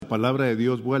palabra de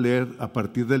Dios, voy a leer a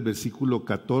partir del versículo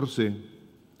 14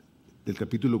 del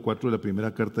capítulo 4 de la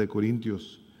primera carta de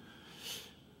Corintios.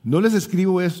 No les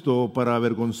escribo esto para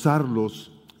avergonzarlos,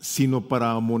 sino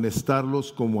para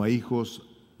amonestarlos como a hijos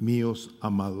míos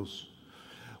amados.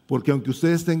 Porque aunque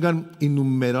ustedes tengan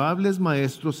innumerables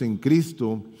maestros en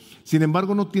Cristo, sin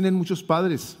embargo no tienen muchos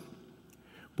padres,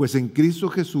 pues en Cristo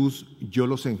Jesús yo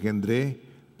los engendré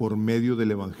por medio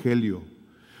del Evangelio.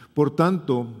 Por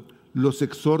tanto, los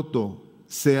exhorto,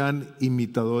 sean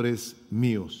imitadores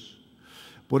míos.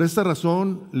 Por esta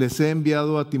razón les he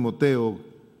enviado a Timoteo,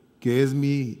 que es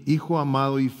mi hijo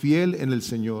amado y fiel en el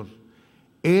Señor.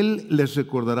 Él les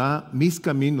recordará mis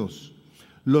caminos,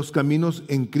 los caminos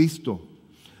en Cristo,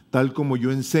 tal como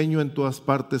yo enseño en todas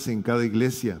partes en cada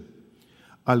iglesia.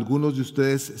 Algunos de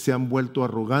ustedes se han vuelto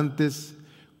arrogantes,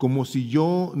 como si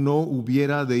yo no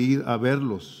hubiera de ir a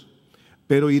verlos.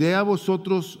 Pero iré a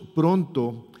vosotros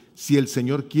pronto, si el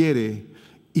Señor quiere,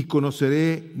 y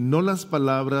conoceré no las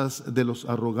palabras de los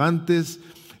arrogantes,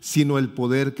 sino el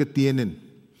poder que tienen.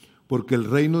 Porque el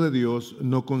reino de Dios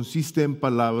no consiste en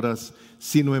palabras,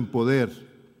 sino en poder.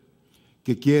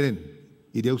 ¿Qué quieren?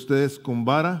 ¿Iré a ustedes con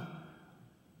vara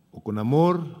o con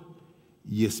amor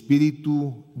y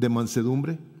espíritu de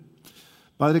mansedumbre?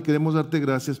 Padre, queremos darte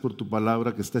gracias por tu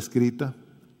palabra que está escrita.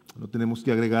 No tenemos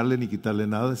que agregarle ni quitarle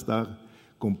nada, está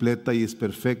completa y es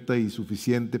perfecta y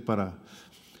suficiente para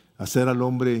hacer al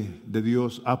hombre de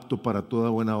Dios apto para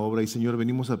toda buena obra. Y Señor,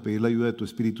 venimos a pedir la ayuda de tu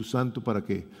Espíritu Santo para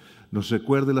que nos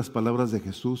recuerde las palabras de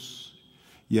Jesús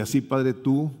y así, Padre,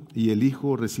 tú y el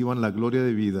Hijo reciban la gloria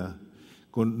de vida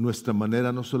con nuestra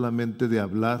manera no solamente de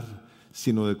hablar,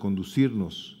 sino de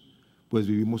conducirnos, pues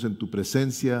vivimos en tu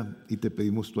presencia y te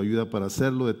pedimos tu ayuda para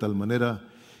hacerlo de tal manera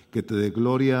que te dé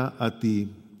gloria a ti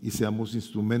y seamos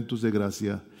instrumentos de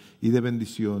gracia y de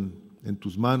bendición en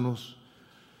tus manos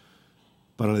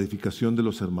para la edificación de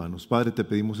los hermanos. Padre, te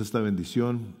pedimos esta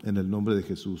bendición en el nombre de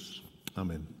Jesús.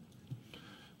 Amén.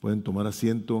 Pueden tomar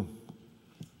asiento.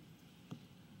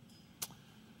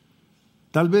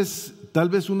 Tal vez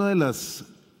uno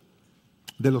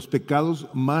de los pecados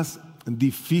más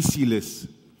difíciles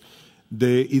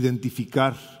de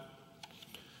identificar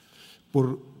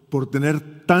por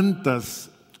tener tantas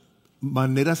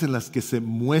maneras en las que se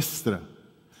muestra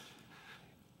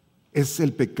es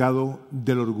el pecado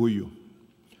del orgullo.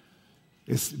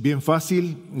 Es bien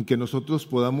fácil que nosotros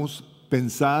podamos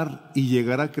pensar y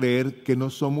llegar a creer que no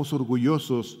somos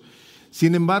orgullosos.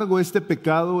 Sin embargo, este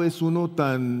pecado es uno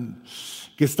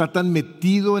que está tan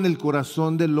metido en el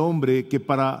corazón del hombre que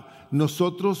para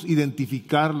nosotros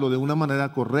identificarlo de una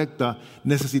manera correcta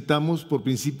necesitamos, por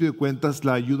principio de cuentas,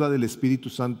 la ayuda del Espíritu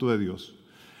Santo de Dios.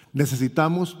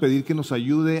 Necesitamos pedir que nos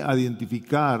ayude a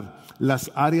identificar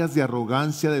las áreas de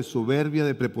arrogancia, de soberbia,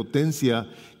 de prepotencia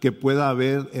que pueda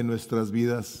haber en nuestras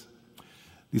vidas.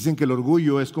 Dicen que el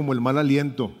orgullo es como el mal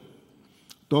aliento.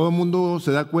 Todo el mundo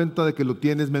se da cuenta de que lo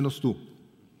tienes menos tú.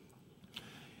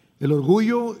 El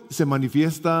orgullo se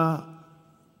manifiesta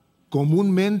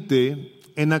comúnmente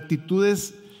en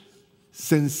actitudes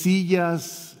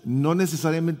sencillas, no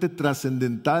necesariamente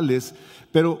trascendentales,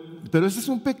 pero ese es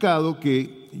un pecado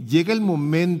que llega el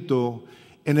momento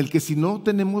en el que si no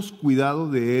tenemos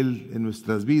cuidado de él en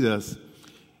nuestras vidas,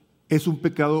 es un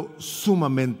pecado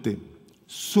sumamente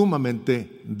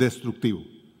destructivo.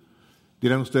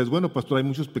 Dirán ustedes, bueno, pastor, hay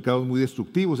muchos pecados muy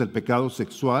destructivos. El pecado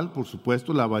sexual, por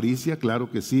supuesto, la avaricia, claro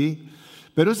que sí.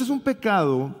 Pero ese es un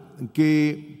pecado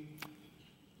que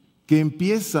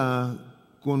empieza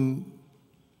con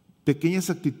pequeñas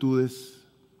actitudes,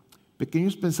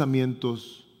 pequeños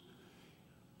pensamientos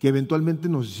que eventualmente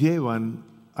nos llevan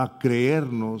a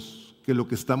creernos que lo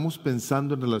que estamos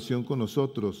pensando en relación con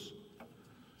nosotros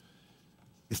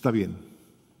está bien.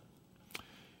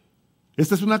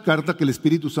 Esta es una carta que el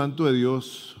Espíritu Santo de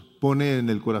Dios pone en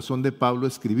el corazón de Pablo a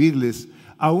escribirles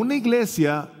a una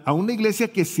iglesia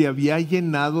que se había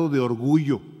llenado de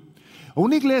orgullo. A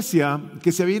una iglesia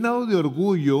que se había llenado de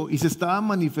orgullo y se estaba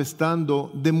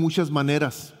manifestando de muchas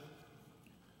maneras.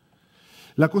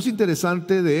 La cosa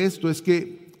interesante de esto es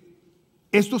que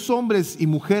estos hombres y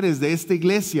mujeres de esta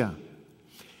iglesia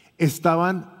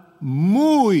estaban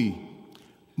muy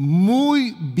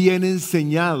bien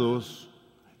enseñados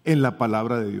en la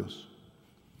palabra de Dios.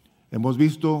 Hemos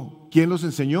visto quién los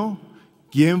enseñó,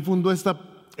 quién fundó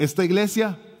esta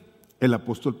iglesia, el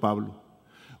apóstol Pablo.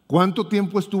 ¿Cuánto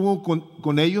tiempo estuvo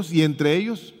con ellos? Y entre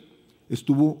ellos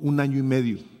estuvo 1 año y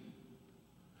medio.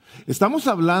 Estamos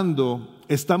hablando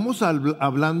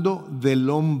del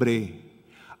hombre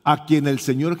a quien el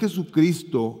Señor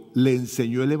Jesucristo le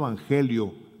enseñó el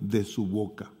evangelio de su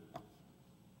boca.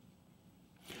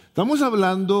 Estamos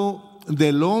hablando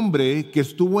del hombre que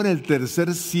estuvo en el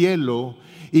tercer cielo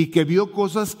y que vio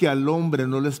cosas que al hombre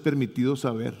no le es permitido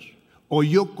saber.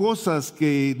 Oyó cosas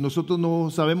que nosotros no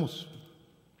sabemos.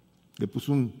 Le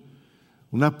puso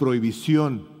una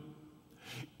prohibición.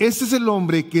 Ese es el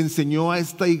hombre que enseñó a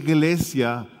esta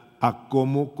iglesia a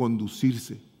cómo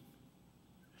conducirse.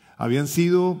 Habían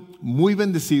sido muy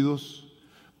bendecidos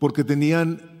porque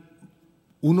tenían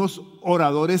unos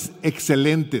oradores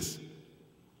excelentes,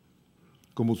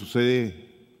 como sucede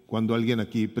cuando alguien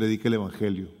aquí predica el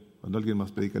Evangelio, cuando alguien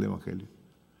más predica el Evangelio.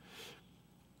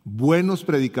 Buenos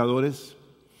predicadores,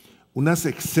 unas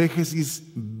exégesis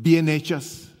bien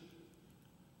hechas,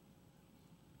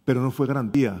 pero no fue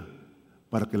garantía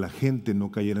para que la gente no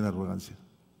cayera en arrogancia.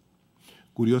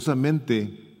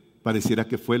 Curiosamente, pareciera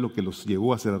que fue lo que los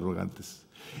llevó a ser arrogantes.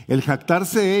 El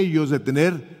jactarse ellos de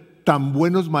tener tan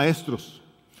buenos maestros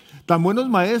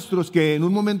que en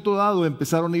un momento dado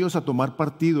empezaron ellos a tomar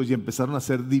partidos y empezaron a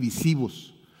ser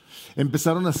divisivos.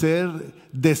 Empezaron a ser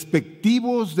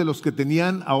despectivos de los que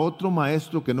tenían a otro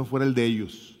maestro que no fuera el de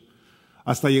ellos.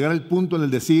 Hasta llegar al punto en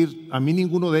el decir, a mí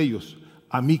ninguno de ellos,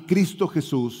 a mí Cristo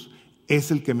Jesús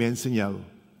es el que me ha enseñado.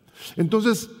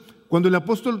 Entonces, cuando el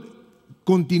apóstol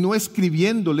continúa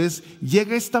escribiéndoles,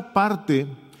 llega esta parte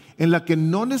en la que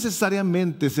no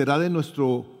necesariamente será de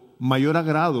nuestro mayor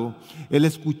agrado el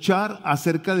escuchar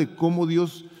acerca de cómo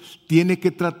Dios tiene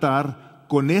que tratar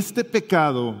con este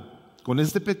pecado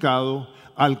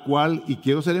al cual, y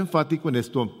quiero ser enfático en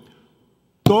esto,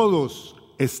 todos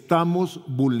estamos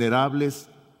vulnerables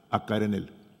a caer en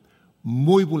él,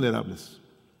 muy vulnerables.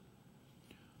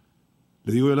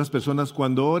 Le digo yo a las personas,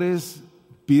 cuando ores,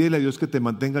 pídele a Dios que te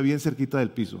mantenga bien cerquita del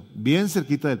piso, bien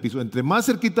cerquita del piso. Entre más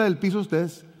cerquita del piso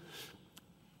estés,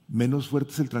 menos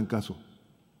fuerte es el trancazo.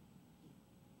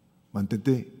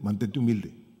 Mantente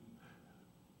humilde.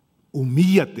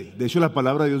 Humíllate. De hecho, la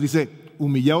palabra de Dios dice,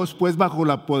 humillaos pues bajo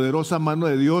la poderosa mano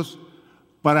de Dios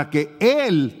para que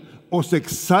Él os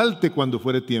exalte cuando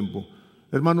fuere tiempo.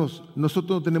 Hermanos,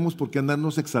 nosotros no tenemos por qué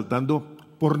andarnos exaltando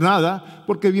por nada,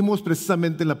 porque vimos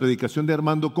precisamente en la predicación de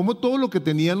Armando cómo todo lo que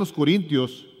tenían los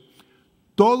corintios,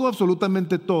 todo,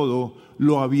 absolutamente todo,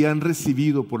 lo habían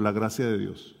recibido por la gracia de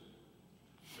Dios.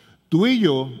 Tú y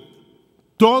yo,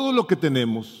 todo lo que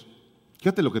tenemos,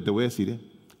 fíjate lo que te voy a decir,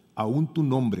 aún tu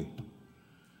nombre,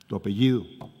 tu apellido,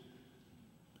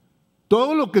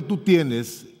 todo lo que tú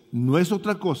tienes no es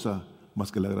otra cosa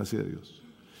más que la gracia de Dios.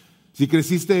 Si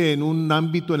creciste en un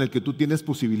ámbito en el que tú tienes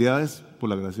posibilidades, por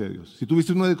la gracia de Dios. Si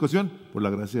tuviste una educación, por la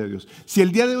gracia de Dios. Si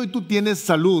el día de hoy tú tienes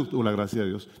salud, por la gracia de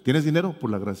Dios. Tienes dinero, por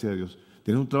la gracia de Dios.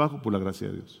 Tienes un trabajo, por la gracia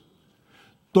de Dios.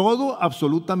 Todo,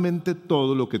 absolutamente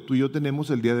todo lo que tú y yo tenemos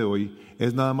el día de hoy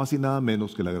es nada más y nada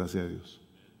menos que la gracia de Dios.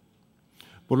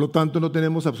 Por lo tanto, no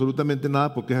tenemos absolutamente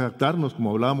nada por qué jactarnos,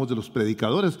 como hablábamos de los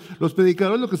predicadores. Los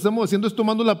predicadores lo que estamos haciendo es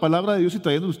tomando la palabra de Dios y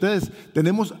trayendo a ustedes.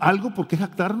 ¿Tenemos algo por qué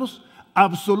jactarnos?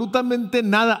 Absolutamente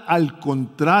nada. Al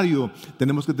contrario,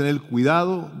 tenemos que tener el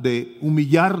cuidado de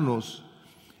humillarnos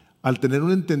al tener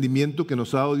un entendimiento que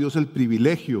nos ha dado Dios el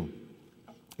privilegio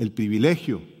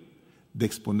de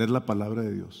exponer la palabra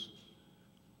de Dios.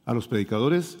 A los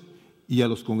predicadores y a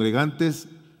los congregantes,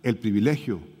 el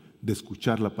privilegio de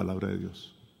escuchar la palabra de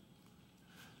Dios.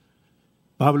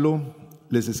 Pablo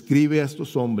les escribe a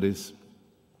estos hombres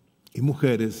y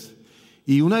mujeres,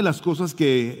 y una de las cosas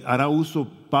que hará uso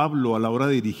Pablo a la hora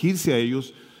de dirigirse a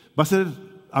ellos va a ser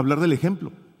hablar del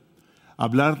ejemplo,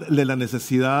 hablar de la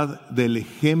necesidad del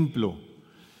ejemplo,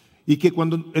 y que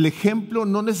cuando el ejemplo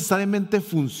no necesariamente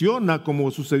funciona como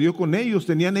sucedió con ellos,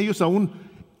 tenían ellos a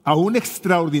un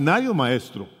extraordinario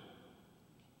maestro.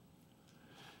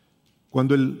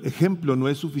 Cuando el ejemplo no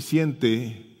es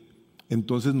suficiente,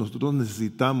 entonces nosotros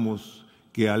necesitamos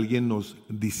que alguien nos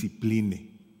discipline.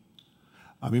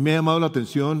 A mí me ha llamado la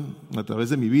atención a través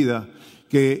de mi vida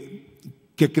que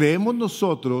creemos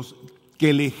nosotros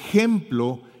que el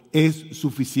ejemplo es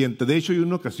suficiente. De hecho, yo en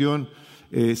una ocasión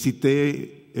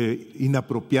cité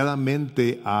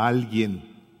inapropiadamente a alguien.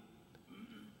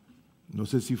 No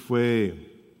sé si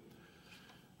fue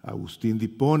Agustín de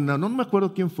Hipona, no me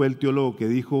acuerdo quién fue el teólogo que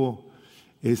dijo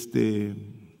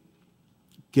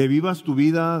que vivas tu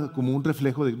vida como un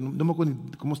reflejo de, no me acuerdo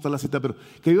cómo está la cita, pero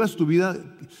que vivas tu vida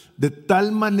de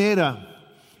tal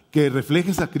manera que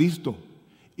reflejes a Cristo.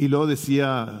 Y luego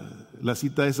decía la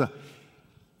cita esa,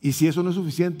 y si eso no es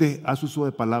suficiente, haz uso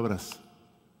de palabras.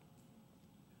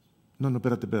 No,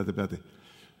 espérate.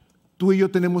 Tú y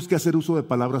yo tenemos que hacer uso de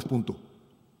palabras, punto.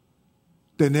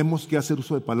 Tenemos que hacer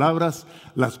uso de palabras,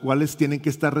 las cuales tienen que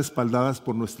estar respaldadas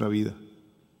por nuestra vida.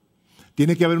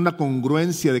 Tiene que haber una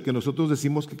congruencia de que nosotros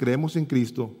decimos que creemos en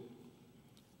Cristo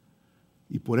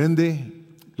y por ende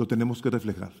lo tenemos que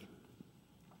reflejar.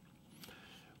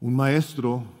 Un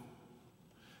maestro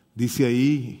dice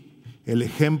ahí, el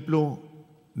ejemplo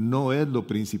no es lo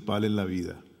principal en la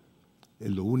vida,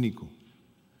 es lo único.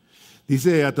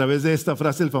 Dice a través de esta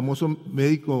frase el famoso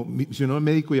misionero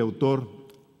médico y autor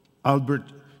Albert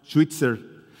Schweitzer,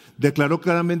 declaró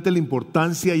claramente la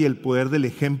importancia y el poder del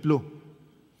ejemplo.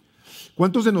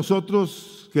 ¿Cuántos de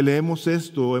nosotros que leemos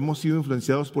esto hemos sido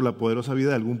influenciados por la poderosa vida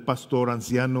de algún pastor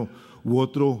anciano u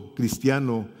otro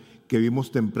cristiano que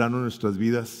vimos temprano en nuestras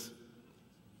vidas?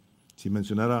 Si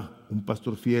mencionara un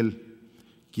pastor fiel,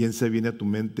 ¿quién se viene a tu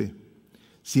mente?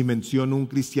 Si menciono un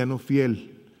cristiano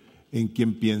fiel, ¿en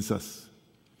quién piensas?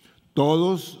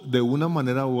 Todos, de una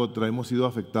manera u otra, hemos sido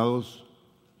afectados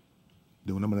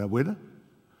de una manera buena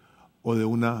o de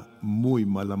una muy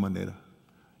mala manera.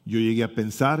 Yo llegué a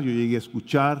pensar, yo llegué a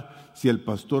escuchar, si el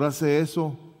pastor hace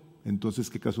eso, entonces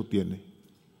 ¿qué caso tiene?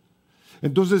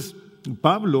 Entonces,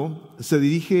 Pablo se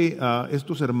dirige a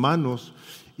estos hermanos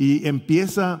y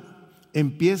empieza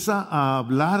a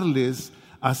hablarles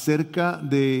acerca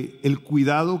del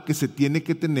cuidado que se tiene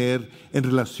que tener en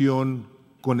relación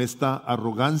con esta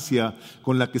arrogancia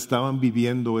con la que estaban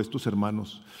viviendo estos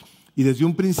hermanos. Y desde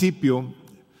un principio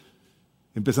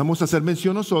empezamos a hacer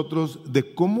mención nosotros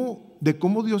de cómo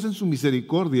Dios en su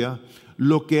misericordia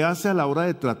lo que hace a la hora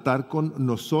de tratar con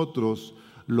nosotros,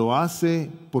 lo hace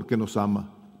porque nos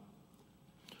ama.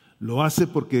 Lo hace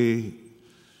porque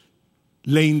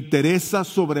le interesa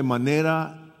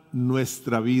sobremanera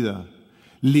nuestra vida,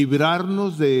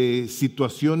 librarnos de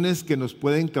situaciones que nos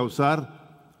pueden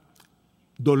causar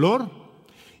dolor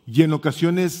y en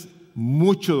ocasiones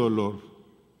mucho dolor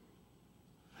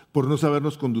por no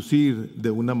sabernos conducir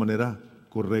de una manera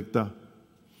correcta.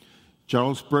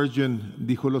 Charles Spurgeon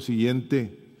dijo lo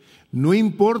siguiente: no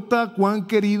importa cuán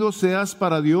querido seas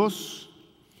para Dios,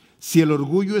 si el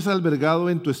orgullo es albergado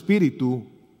en tu espíritu,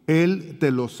 Él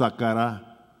te lo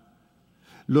sacará.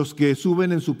 Los que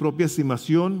suben en su propia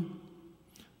estimación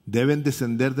deben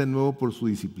descender de nuevo por su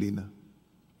disciplina.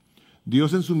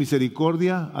 Dios en su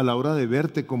misericordia, a la hora de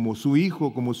verte como su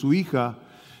hijo, como su hija,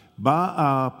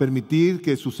 va a permitir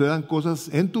que sucedan cosas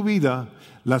en tu vida,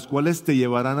 las cuales te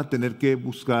llevarán a tener que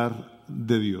buscar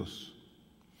de Dios.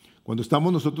 Cuando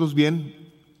estamos nosotros bien,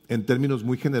 en términos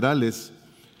muy generales,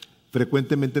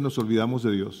 frecuentemente nos olvidamos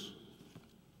de Dios.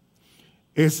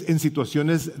 Es en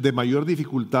situaciones de mayor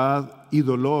dificultad y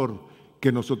dolor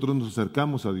que nosotros nos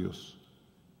acercamos a Dios.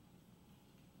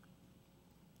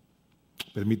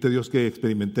 Permite Dios que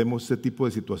experimentemos ese tipo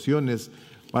de situaciones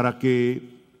para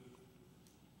que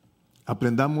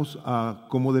aprendamos a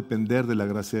cómo depender de la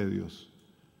gracia de Dios.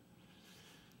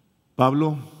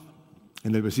 Pablo,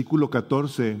 en el versículo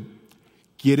 14,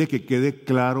 quiere que quede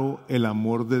claro el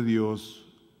amor de Dios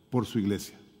por su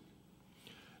iglesia.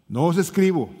 No os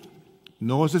escribo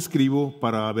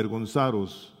para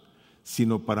avergonzaros,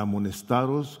 sino para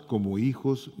amonestaros como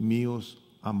hijos míos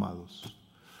amados.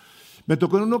 Me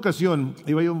tocó en una ocasión,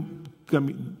 iba yo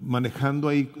manejando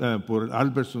ahí por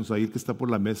Albertsons, ahí que está por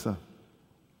la mesa,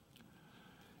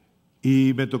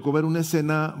 y me tocó ver una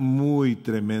escena muy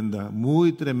tremenda,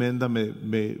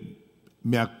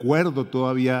 me acuerdo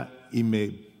todavía y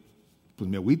me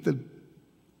agüita el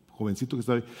jovencito que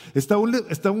estaba ahí.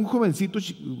 Está un jovencito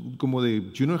como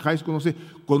de junior high school, no sé,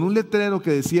 con un letrero que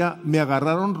decía: me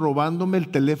agarraron robándome el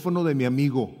teléfono de mi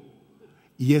amigo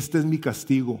y este es mi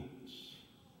castigo.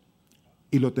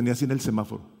 Y lo tenía así en el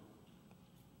semáforo.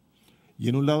 Y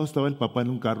en un lado estaba el papá en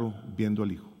un carro viendo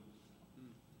al hijo.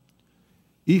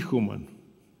 Hijo, man,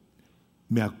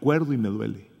 me acuerdo y me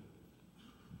duele.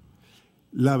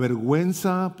 La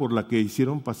vergüenza por la que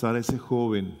hicieron pasar a ese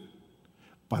joven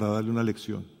para darle una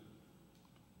lección.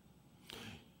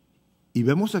 Y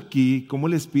vemos aquí cómo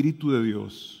el Espíritu de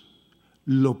Dios,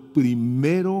 lo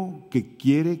primero que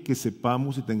quiere que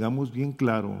sepamos y tengamos bien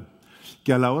claro,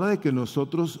 que a la hora de que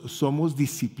nosotros somos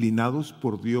disciplinados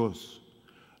por Dios,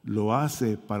 lo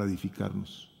hace para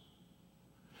edificarnos.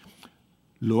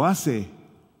 Lo hace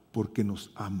porque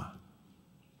nos ama.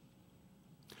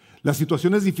 Las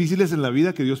situaciones difíciles en la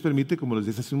vida que Dios permite, como les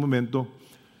dije hace un momento,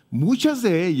 muchas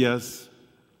de ellas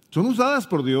son usadas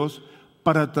por Dios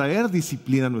para traer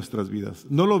disciplina a nuestras vidas.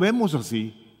 No lo vemos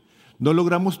así. No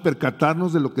logramos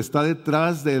percatarnos de lo que está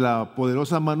detrás de la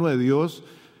poderosa mano de Dios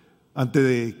ante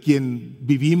de quien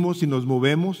vivimos y nos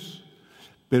movemos,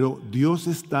 pero Dios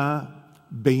está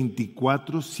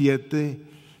 24/7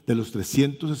 de los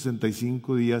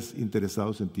 365 días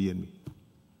interesados en ti y en mí.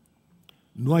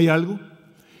 No hay algo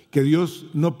que Dios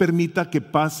no permita que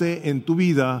pase en tu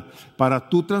vida para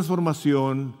tu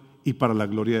transformación y para la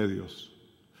gloria de Dios.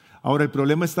 Ahora, el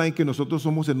problema está en que nosotros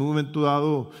somos en un momento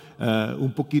dado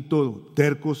un poquito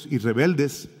tercos y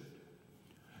rebeldes,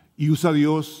 y usa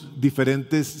Dios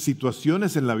diferentes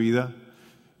situaciones en la vida.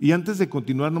 Y antes de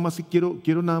continuar,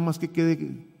 quiero nada más que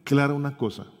quede clara una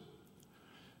cosa.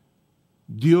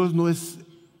 Dios no es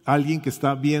alguien que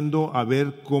está viendo a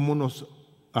ver cómo nos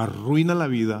arruina la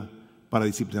vida para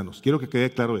disciplinarnos. Quiero que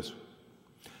quede claro eso.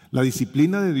 La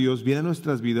disciplina de Dios viene a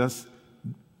nuestras vidas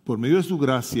por medio de su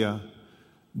gracia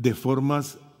de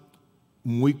formas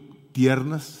muy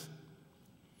tiernas,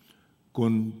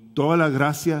 con toda la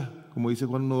gracia, como dice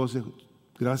Juan 1:12,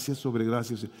 gracia sobre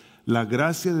gracia. La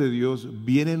gracia de Dios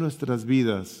viene en nuestras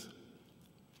vidas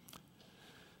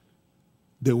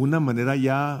de una manera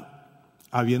ya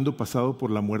habiendo pasado por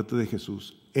la muerte de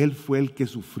Jesús. Él fue el que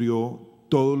sufrió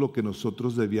todo lo que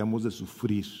nosotros debíamos de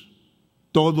sufrir.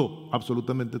 Todo,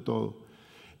 absolutamente todo.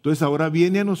 Entonces ahora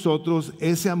viene a nosotros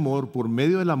ese amor por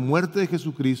medio de la muerte de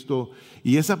Jesucristo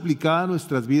y es aplicada a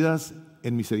nuestras vidas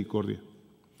en misericordia,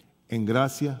 en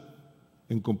gracia,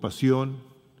 en compasión,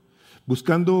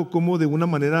 buscando cómo de una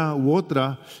manera u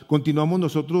otra continuamos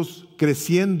nosotros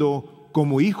creciendo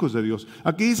como hijos de Dios.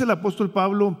 Aquí dice el apóstol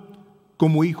Pablo,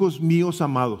 como hijos míos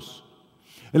amados.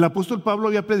 El apóstol Pablo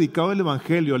había predicado el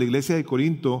evangelio a la iglesia de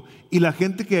Corinto y la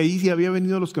gente que ahí había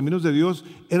venido a los caminos de Dios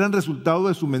eran resultado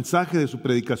de su mensaje, de su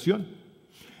predicación.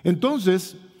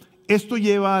 Entonces, esto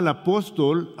lleva al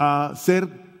apóstol a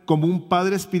ser como un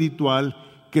padre espiritual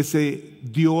que se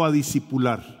dio a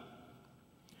discipular.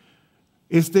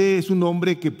 Este es un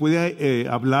hombre que puede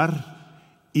hablar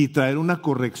y traer una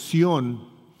corrección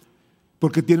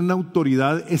porque tiene una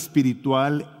autoridad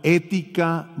espiritual,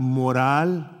 ética,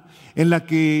 moral, en la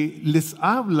que les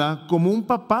habla como un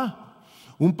papá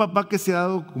que se ha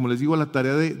dado, como les digo, a la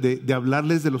tarea de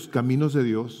hablarles de los caminos de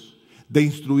Dios, de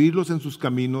instruirlos en sus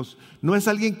caminos. No es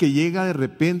alguien que llega de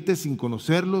repente sin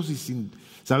conocerlos y sin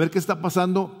saber qué está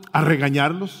pasando a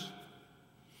regañarlos.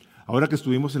 Ahora que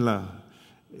estuvimos en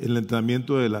el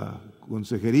entrenamiento de la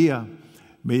consejería,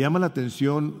 me llama la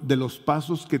atención de los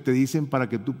pasos que te dicen para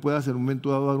que tú puedas en un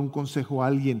momento dado dar un consejo a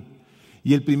alguien.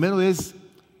 Y el primero es: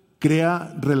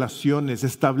 crea relaciones,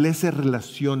 establece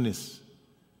relaciones.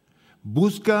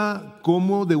 Busca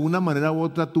cómo de una manera u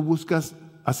otra tú buscas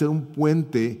hacer un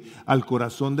puente al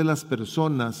corazón de las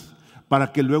personas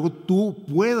para que luego tú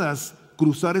puedas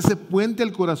cruzar ese puente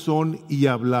al corazón y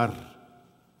hablar.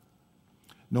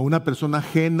 No una persona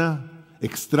ajena,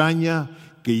 extraña,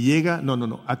 que llega.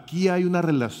 No. Aquí hay una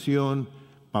relación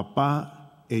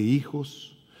papá e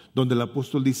hijos, donde el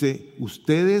apóstol dice: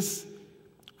 ustedes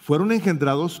fueron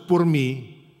engendrados por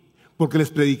mí, porque les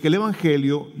prediqué el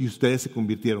evangelio y ustedes se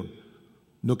convirtieron.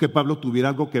 No que Pablo tuviera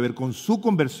algo que ver con su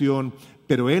conversión,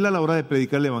 pero él a la hora de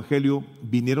predicar el evangelio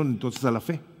vinieron entonces a la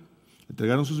fe.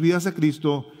 Entregaron sus vidas a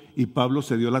Cristo y Pablo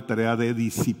se dio la tarea de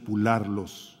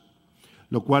discipularlos,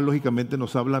 lo cual lógicamente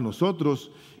nos habla a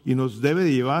nosotros y nos debe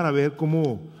de llevar a ver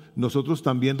cómo nosotros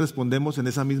también respondemos en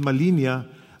esa misma línea,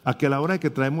 a que a la hora de que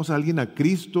traemos a alguien a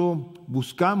Cristo,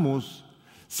 buscamos,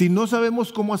 si no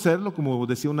sabemos cómo hacerlo, como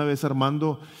decía una vez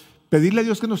Armando, pedirle a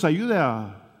Dios que nos ayude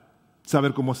a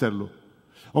saber cómo hacerlo,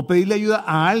 o pedirle ayuda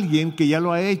a alguien que ya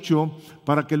lo ha hecho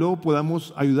para que luego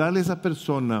podamos ayudarle a esa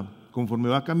persona conforme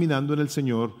va caminando en el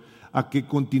Señor a que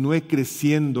continúe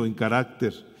creciendo en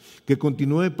carácter, que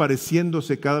continúe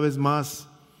pareciéndose cada vez más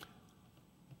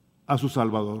a su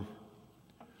Salvador.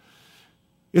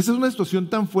 Esa es una situación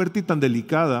tan fuerte y tan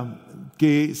delicada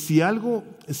que si algo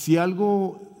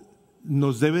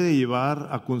nos debe de llevar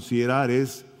a considerar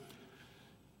es: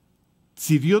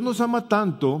 si Dios nos ama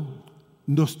tanto,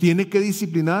 ¿nos tiene que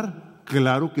disciplinar?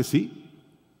 Claro que sí.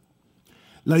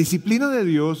 La disciplina de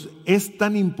Dios es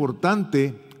tan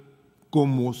importante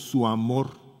como su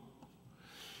amor.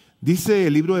 Dice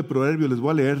el libro de Proverbios, les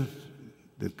voy a leer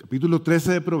del capítulo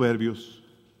 13 de Proverbios,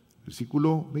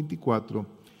 versículo 24,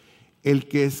 el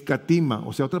que escatima,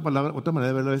 o sea, otra manera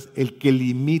de verlo es el que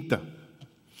limita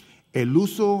el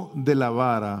uso de la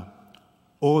vara,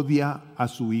 odia a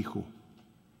su hijo,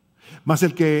 mas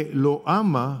el que lo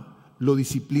ama lo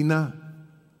disciplina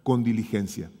con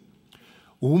diligencia.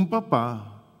 Un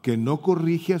papá que no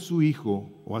corrige a su hijo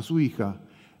o a su hija,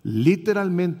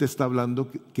 literalmente está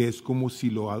hablando que es como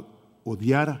si lo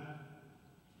odiara,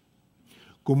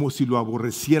 como si lo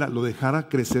aborreciera, lo dejara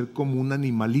crecer como un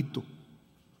animalito.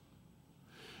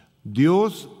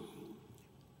 Dios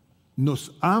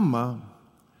nos ama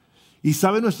y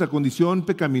sabe nuestra condición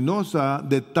pecaminosa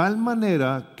de tal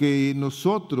manera que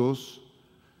nosotros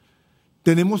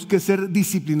tenemos que ser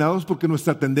disciplinados, porque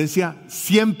nuestra tendencia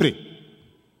siempre,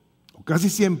 o casi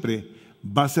siempre,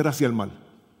 va a ser hacia el mal.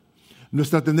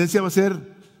 Nuestra tendencia va a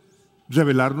ser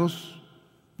rebelarnos,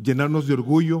 llenarnos de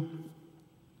orgullo.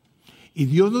 Y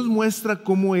Dios nos muestra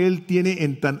cómo Él tiene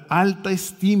en tan alta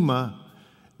estima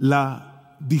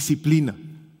la disciplina.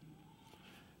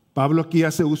 Pablo aquí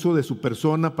hace uso de su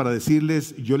persona para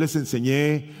decirles: yo les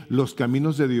enseñé los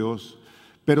caminos de Dios,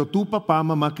 pero tú, papá,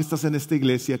 mamá, que estás en esta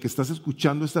iglesia, que estás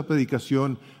escuchando esta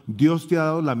predicación, Dios te ha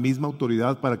dado la misma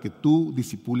autoridad para que tú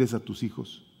discipules a tus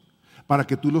hijos, para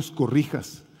que tú los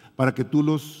corrijas, para que tú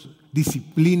los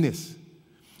disciplines.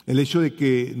 El hecho de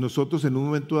que nosotros en un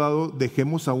momento dado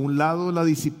dejemos a un lado la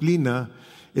disciplina,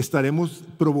 estaremos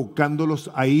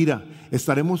provocándolos a ira,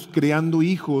 estaremos creando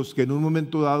hijos que en un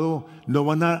momento dado no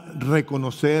van a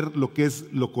reconocer lo que es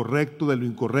lo correcto de lo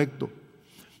incorrecto.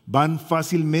 Van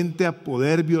fácilmente a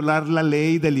poder violar la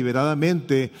ley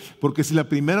deliberadamente, porque si la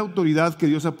primera autoridad que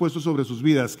Dios ha puesto sobre sus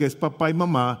vidas, que es papá y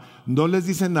mamá, no les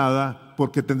dice nada,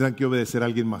 porque tendrán que obedecer a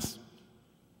alguien más.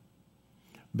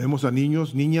 Vemos a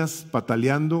niños, niñas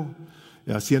pataleando,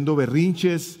 haciendo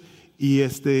berrinches, y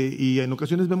en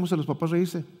ocasiones vemos a los papás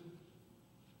reírse.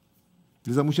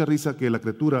 Les da mucha risa que la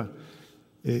criatura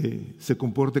se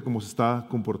comporte como se está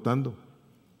comportando.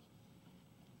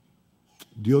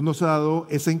 Dios nos ha dado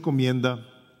esa encomienda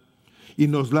y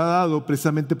nos la ha dado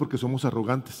precisamente porque somos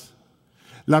arrogantes.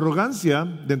 La arrogancia,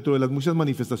 dentro de las muchas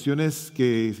manifestaciones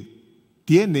que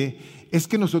tiene, es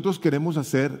que nosotros queremos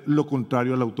hacer lo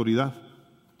contrario a la autoridad.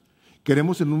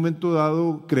 Queremos en un momento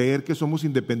dado creer que somos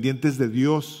independientes de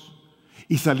Dios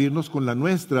y salirnos con la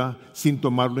nuestra sin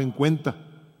tomarlo en cuenta.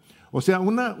 O sea,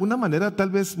 una manera tal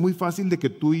vez muy fácil de que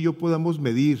tú y yo podamos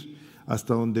medir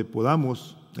hasta donde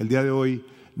podamos el día de hoy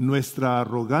nuestra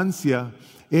arrogancia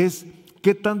es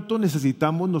qué tanto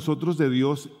necesitamos nosotros de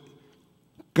Dios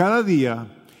cada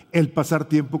día el pasar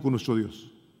tiempo con nuestro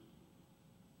Dios.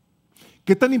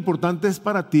 ¿Qué tan importante es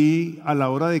para ti a la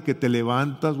hora de que te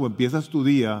levantas o empiezas tu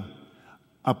día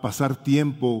a pasar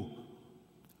tiempo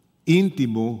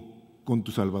íntimo con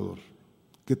tu Salvador?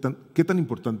 ¿Qué tan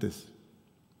importante es?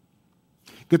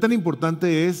 ¿Qué tan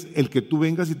importante es el que tú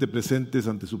vengas y te presentes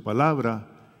ante su palabra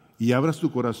y abras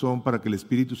tu corazón para que el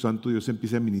Espíritu Santo de Dios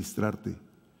empiece a ministrarte,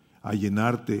 a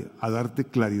llenarte, a darte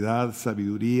claridad,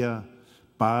 sabiduría,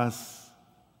 paz,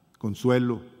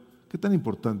 consuelo? ¿Qué tan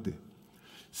importante?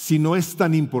 Si no es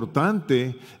tan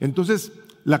importante, entonces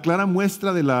la clara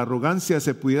muestra de la arrogancia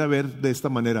se pudiera ver de esta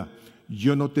manera: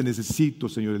 yo no te necesito,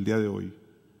 Señor, el día de hoy.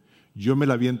 Yo me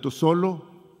la aviento solo,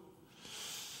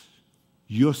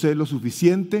 yo sé lo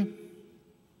suficiente,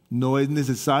 no es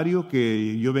necesario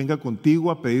que yo venga contigo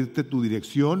a pedirte tu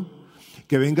dirección,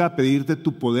 que venga a pedirte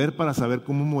tu poder para saber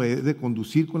cómo me he de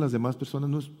conducir con las demás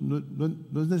personas.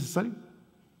 No es necesario.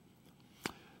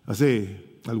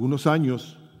 Hace algunos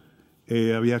años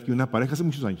había aquí una pareja, hace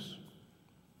muchos años,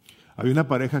 había una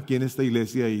pareja aquí en esta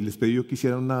iglesia y les pedí yo que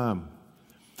hicieran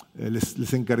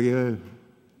les encargué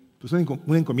pues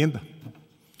una encomienda.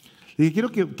 Y dije: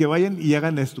 quiero que vayan y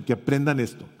hagan esto, que aprendan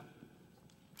esto.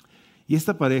 Y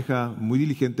esta pareja muy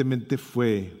diligentemente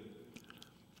fue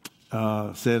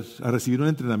a recibir un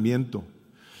entrenamiento.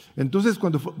 Entonces,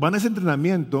 cuando van a ese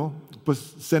entrenamiento, pues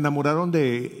se enamoraron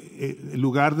del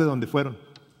lugar de donde fueron.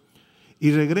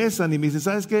 Y regresan y me dicen: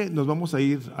 ¿sabes qué? Nos vamos a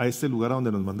ir a este lugar a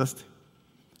donde nos mandaste.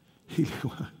 Y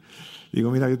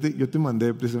digo: mira, yo te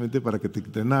mandé precisamente para que te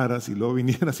entrenaras y luego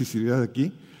vinieras y sirvieras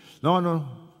aquí.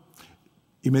 No.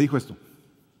 Y me dijo esto.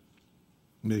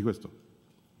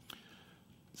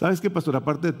 ¿Sabes qué, pastor?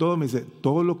 Aparte de todo, me dice: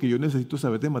 todo lo que yo necesito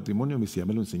saber de matrimonio, me dice, ya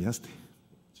me lo enseñaste.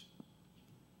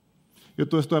 Yo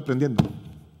todo estoy aprendiendo.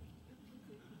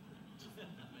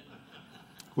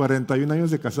 41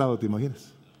 años de casado, ¿te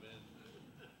imaginas?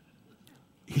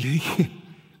 Y le dije: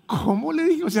 ¿cómo? Le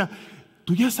dije, o sea,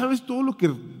 ¿tú ya sabes todo lo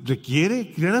que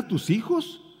requiere criar a tus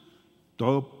hijos?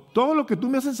 Todo lo que tú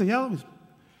me has enseñado.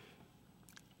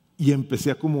 Y empecé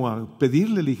a como a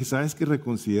pedirle, le dije: ¿sabes qué?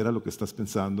 Reconsidera lo que estás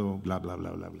pensando, bla, bla, bla,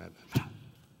 bla, bla, bla.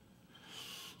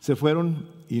 Se fueron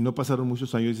y no pasaron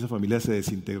muchos años y esa familia se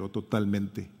desintegró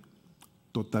totalmente.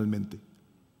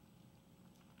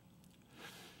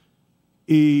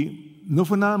 Y no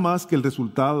fue nada más que el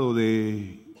resultado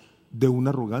de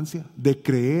una arrogancia, de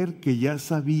creer que ya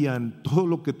sabían todo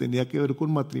lo que tenía que ver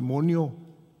con matrimonio.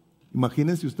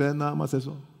 Imagínense ustedes nada más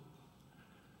eso.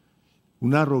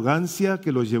 Una arrogancia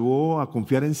que los llevó a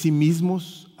confiar en sí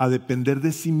mismos, a depender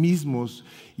de sí mismos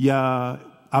y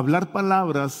a hablar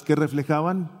palabras que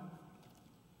reflejaban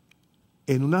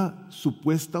en una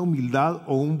supuesta humildad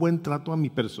o un buen trato a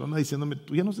mi persona, diciéndome: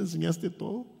 ¿tú ya nos enseñaste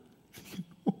todo? Dije: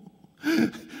 no,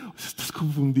 o sea, estás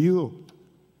confundido.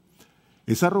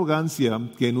 Esa arrogancia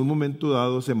que en un momento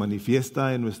dado se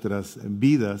manifiesta en nuestras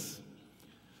vidas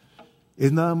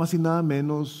es nada más y nada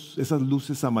menos esas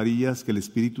luces amarillas que el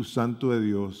Espíritu Santo de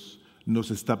Dios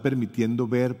nos está permitiendo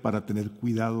ver para tener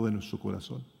cuidado de nuestro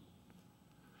corazón.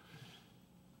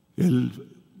 El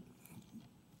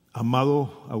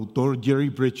amado autor Jerry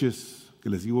Bridges,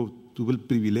 que les digo, tuve el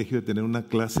privilegio de tener una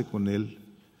clase con él,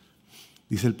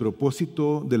 dice: el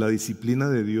propósito de la disciplina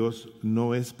de Dios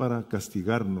no es para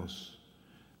castigarnos,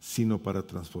 sino para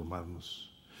transformarnos.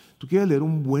 Tú quieres leer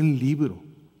un buen libro,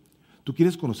 tú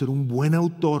quieres conocer un buen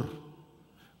autor,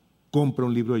 compra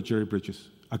un libro de Jerry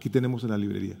Bridges. Aquí tenemos en la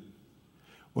librería.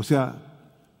 O sea,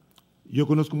 yo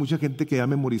conozco mucha gente que ha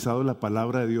memorizado la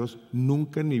palabra de Dios.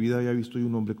 Nunca en mi vida había visto yo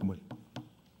un hombre como él.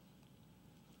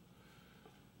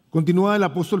 Continúa el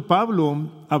apóstol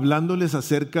Pablo hablándoles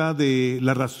acerca de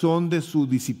la razón de su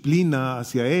disciplina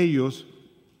hacia ellos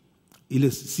y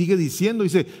les sigue diciendo,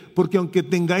 dice: porque aunque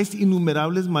tengáis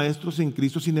innumerables maestros en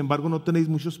Cristo, sin embargo no tenéis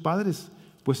muchos padres,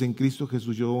 pues en Cristo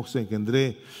Jesús yo os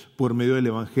engendré por medio del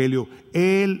Evangelio.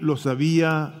 Él los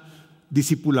había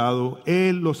discipulado,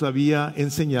 Él los había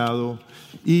enseñado,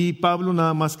 y Pablo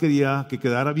nada más quería que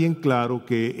quedara bien claro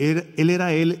que él era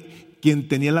quien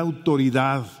tenía la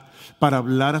autoridad para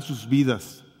hablar a sus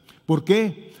vidas. ¿Por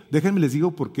qué? Déjenme les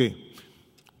digo por qué.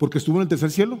 ¿Porque estuvo en el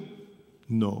tercer cielo?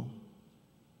 No.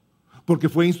 ¿Porque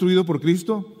fue instruido por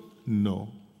Cristo? No.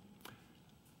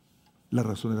 La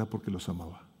razón era porque los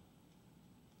amaba.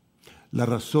 La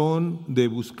razón de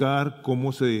buscar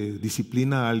cómo se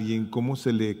disciplina a alguien, cómo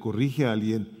se le corrige a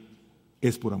alguien,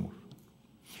 es por amor.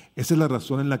 Esa es la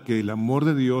razón en la que el amor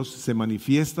de Dios se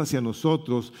manifiesta hacia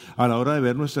nosotros a la hora de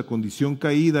ver nuestra condición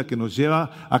caída, que nos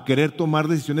lleva a querer tomar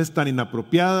decisiones tan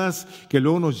inapropiadas que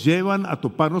luego nos llevan a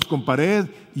toparnos con pared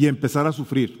y empezar a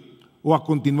sufrir, o a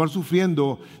continuar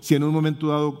sufriendo si en un momento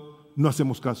dado no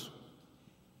hacemos caso.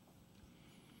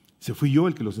 Ese fui yo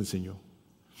el que los enseñó.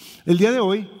 El día de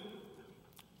hoy,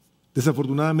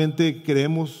 desafortunadamente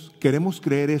queremos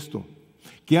creer esto,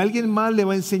 que alguien más le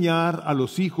va a enseñar a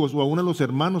los hijos o aún a los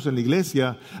hermanos en la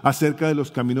iglesia acerca de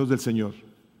los caminos del Señor.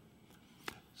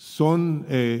 Son,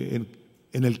 en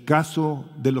el caso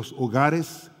de los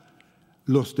hogares,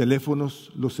 los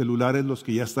teléfonos, los celulares, los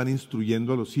que ya están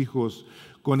instruyendo a los hijos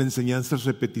con enseñanzas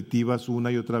repetitivas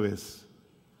una y otra vez.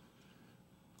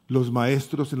 Los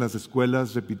maestros en las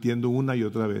escuelas repitiendo una y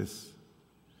otra vez.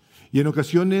 Y en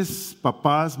ocasiones,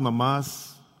 papás, mamás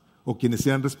o quienes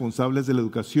sean responsables de la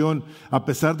educación, a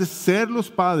pesar de ser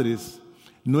los padres,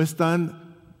 no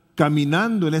están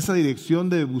caminando en esa dirección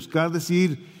de buscar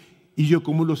decir: ¿y yo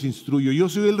cómo los instruyo? Yo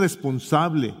soy el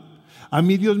responsable. A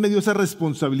mí Dios me dio esa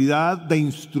responsabilidad de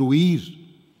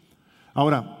instruir.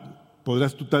 Ahora,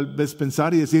 podrás tú tal vez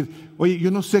pensar y decir: oye,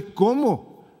 yo no sé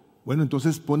cómo. Bueno,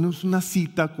 entonces pones una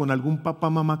cita con algún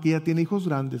papá, mamá que ya tiene hijos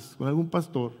grandes, con algún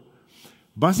pastor.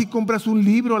 Vas y compras un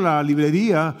libro a la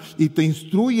librería y te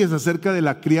instruyes acerca de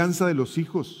la crianza de los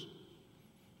hijos.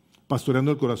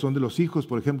 Pastoreando el corazón de los hijos,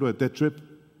 por ejemplo, de Ted Tripp.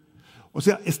 O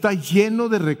sea, está lleno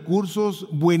de recursos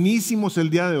buenísimos el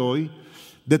día de hoy,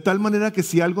 de tal manera que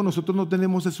si algo nosotros no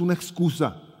tenemos es una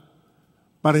excusa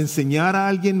para enseñar a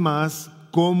alguien más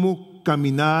cómo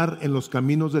caminar en los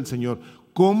caminos del Señor,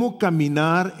 cómo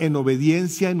caminar en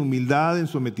obediencia, en humildad, en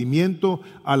sometimiento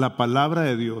a la palabra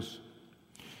de Dios.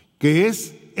 Que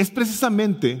es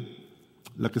precisamente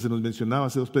la que se nos mencionaba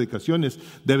hace 2 predicaciones,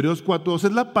 de Hebreos 4:2,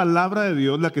 es la palabra de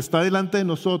Dios la que está delante de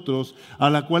nosotros, a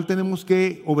la cual tenemos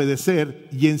que obedecer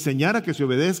y enseñar a que se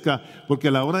obedezca, porque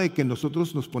a la hora de que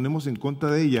nosotros nos ponemos en contra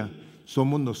de ella,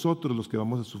 somos nosotros los que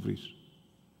vamos a sufrir.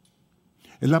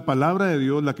 Es la palabra de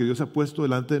Dios la que Dios ha puesto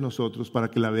delante de nosotros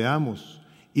para que la veamos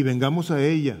y vengamos a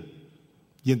ella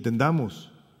y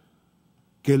entendamos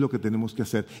qué es lo que tenemos que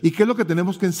hacer y qué es lo que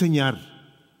tenemos que enseñar.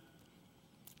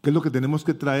 ¿Qué es lo que tenemos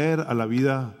que traer a la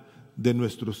vida de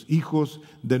nuestros hijos,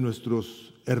 de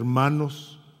nuestros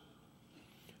hermanos?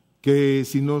 Que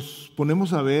si nos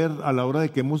ponemos a ver a la hora de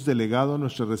que hemos delegado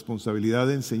nuestra responsabilidad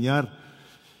de enseñar,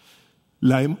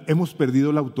 hemos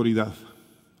perdido la autoridad.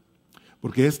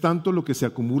 Porque es tanto lo que se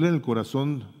acumula en el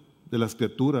corazón de las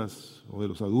criaturas o de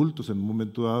los adultos en un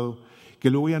momento dado,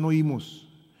 que luego ya no oímos,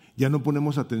 ya no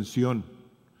ponemos atención.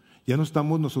 Ya no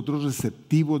estamos nosotros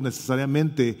receptivos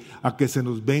necesariamente a que se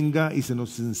nos venga y se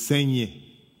nos enseñe.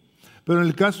 Pero en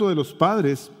el caso de los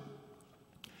padres,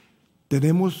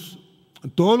 tenemos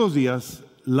todos los días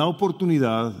la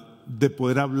oportunidad de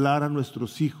poder hablar a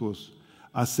nuestros hijos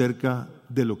acerca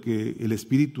de lo que el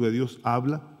Espíritu de Dios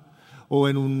habla, o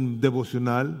en un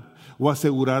devocional, o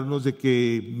asegurarnos de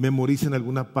que memoricen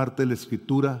alguna parte de la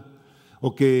Escritura,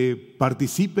 o que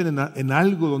participen en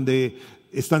algo donde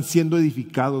están siendo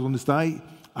edificados, donde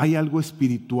hay algo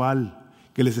espiritual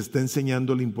que les está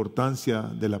enseñando la importancia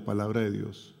de la palabra de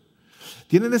Dios.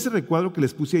 Tienen ese recuadro que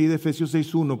les puse ahí de Efesios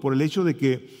 6:1 por el hecho de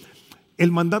que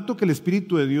el mandato que el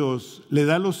Espíritu de Dios le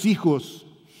da a los hijos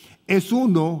es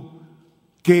uno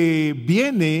que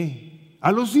viene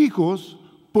a los hijos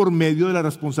por medio de la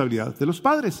responsabilidad de los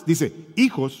padres. Dice: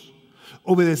 hijos,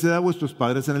 obedeced a vuestros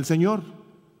padres en el Señor,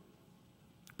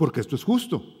 porque esto es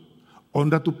justo.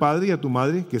 Honra a tu padre y a tu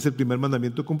madre, que es el primer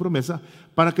mandamiento con promesa,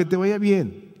 para que te vaya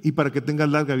bien y para que tengas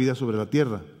larga vida sobre la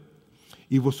tierra.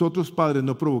 Y vosotros, padres,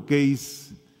 no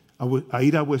provoquéis a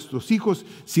ir a vuestros hijos,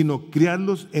 sino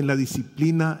criarlos en la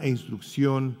disciplina e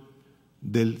instrucción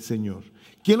del Señor.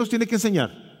 ¿Quién los tiene que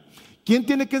enseñar? ¿Quién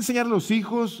tiene que enseñar a los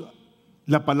hijos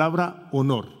la palabra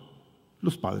honor?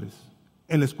 Los padres.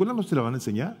 ¿En la escuela no se la van a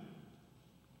enseñar?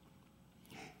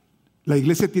 La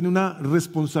iglesia tiene una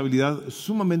responsabilidad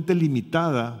sumamente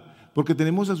limitada porque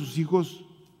tenemos a sus hijos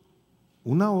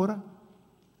una hora.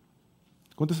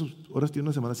 ¿Cuántas horas tiene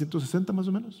una semana? ¿160 más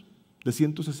o menos? ¿De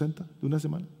 160 de una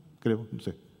semana? Creo, no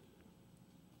sé.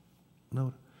 Una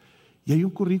hora. Y hay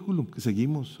un currículum que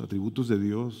seguimos: atributos de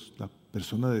Dios, la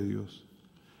persona de Dios.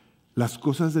 Las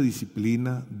cosas de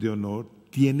disciplina, de honor,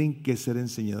 tienen que ser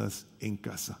enseñadas en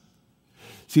casa.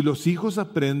 Si los hijos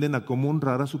aprenden a cómo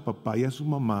honrar a su papá y a su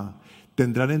mamá,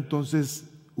 tendrán entonces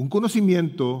un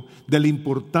conocimiento de la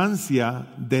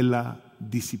importancia de la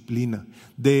disciplina,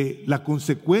 de la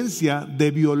consecuencia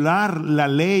de violar la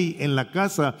ley en la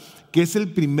casa, que es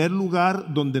el primer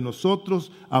lugar donde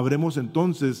nosotros habremos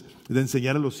entonces de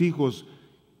enseñar a los hijos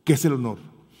qué es el honor,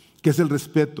 qué es el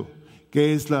respeto,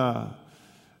 qué es la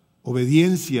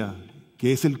obediencia,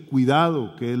 qué es el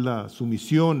cuidado, qué es la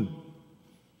sumisión.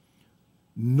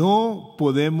 No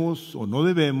podemos o no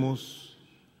debemos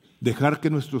dejar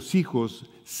que nuestros hijos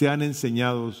sean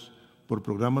enseñados por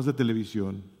programas de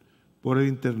televisión, por el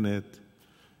internet,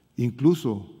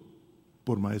 incluso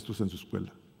por maestros en su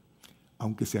escuela,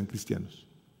 aunque sean cristianos.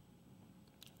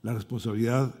 La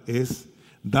responsabilidad es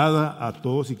dada a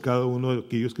todos y cada uno de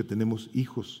aquellos que tenemos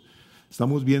hijos.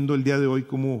 Estamos viendo el día de hoy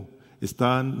cómo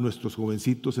están nuestros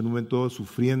jovencitos en un momento dado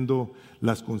sufriendo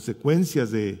las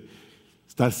consecuencias de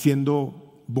estar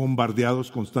siendo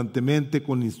bombardeados constantemente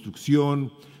con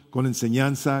instrucción, con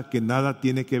enseñanza que nada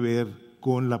tiene que ver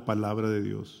con la palabra de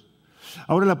Dios.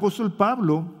 Ahora el apóstol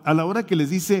Pablo, a la hora que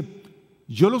les dice: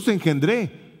 yo los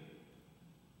engendré,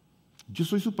 yo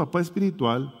soy su papá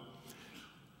espiritual,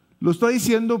 lo está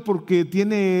diciendo porque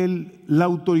tiene él la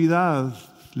autoridad,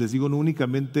 les digo, no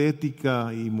únicamente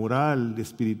ética y moral,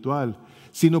 espiritual,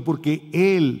 sino porque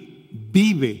él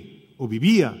vive o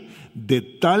vivía de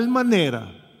tal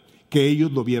manera que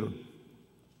ellos lo vieron.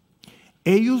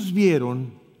 Ellos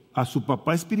vieron a su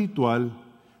papá espiritual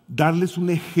darles un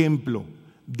ejemplo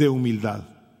de humildad.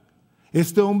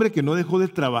 Este hombre que no dejó de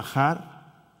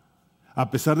trabajar,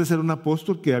 a pesar de ser un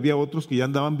apóstol, que había otros que ya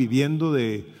andaban viviendo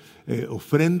de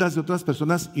ofrendas de otras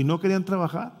personas y no querían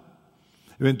trabajar.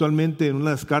 Eventualmente en una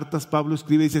de las cartas Pablo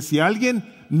escribe y dice: si alguien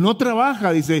no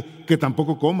trabaja, dice, que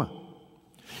tampoco coma.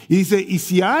 Y dice: y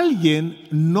si alguien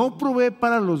no provee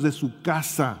para los de su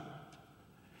casa,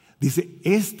 dice,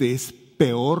 este es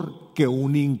peor que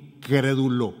un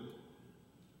incrédulo.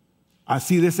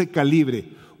 Así de ese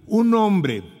calibre. Un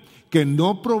hombre que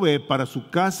no provee para su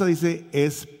casa, dice,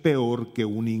 es peor que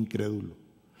un incrédulo.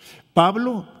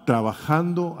 Pablo,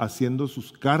 trabajando, haciendo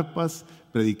sus carpas,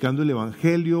 predicando el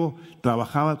evangelio,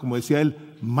 trabajaba, como decía él,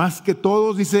 más que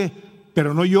todos, dice,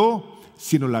 pero no yo,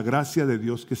 sino la gracia de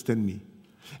Dios que está en mí.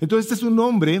 Entonces este es un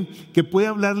hombre que puede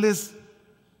hablarles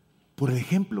por el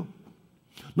ejemplo.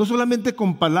 No solamente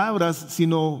con palabras,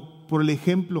 sino por el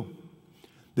ejemplo.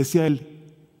 Decía él: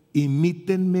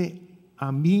 imítenme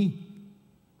a mí.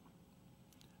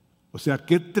 O sea,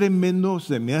 qué tremendo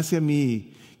se me hace a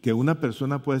mí que una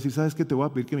persona pueda decir: ¿sabes qué? Te voy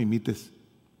a pedir que me imites.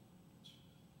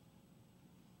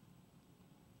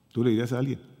 Tú le dirías a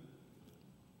alguien: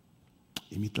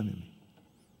 imítame a mí.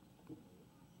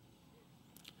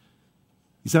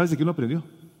 ¿Y sabes de quién lo aprendió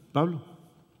Pablo?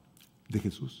 De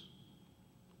Jesús.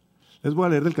 Les voy a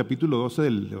leer del capítulo 12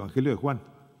 del Evangelio de Juan,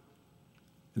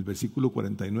 el versículo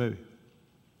 49.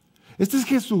 Este es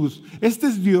Jesús, este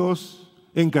es Dios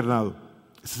encarnado,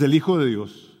 este es el Hijo de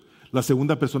Dios, la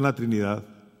segunda persona de la Trinidad.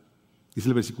 Dice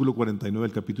el versículo 49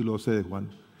 del capítulo 12 de Juan: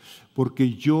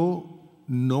 porque yo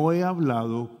no he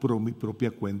hablado por mi propia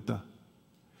cuenta,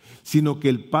 sino que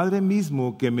el Padre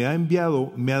mismo que me ha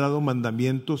enviado me ha dado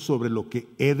mandamientos sobre lo que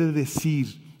he de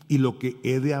decir y lo que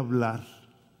he de hablar.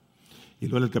 Y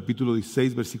luego en el capítulo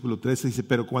 16, versículo 13 dice: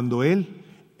 pero cuando Él,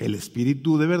 el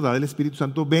Espíritu de verdad, el Espíritu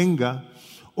Santo, venga,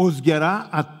 os guiará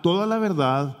a toda la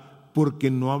verdad,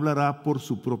 porque no hablará por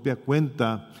su propia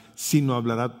cuenta, sino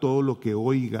hablará todo lo que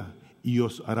oiga y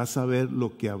os hará saber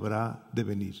lo que habrá de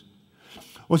venir.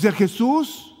 O sea,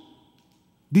 Jesús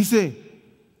dice,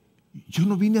 yo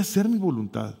no vine a hacer mi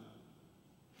voluntad.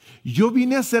 Yo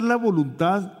vine a hacer la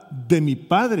voluntad de mi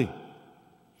Padre.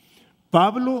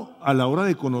 Pablo, a la hora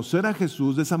de conocer a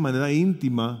Jesús de esa manera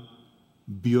íntima,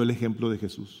 vio el ejemplo de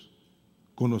Jesús.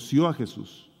 Conoció a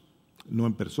Jesús, no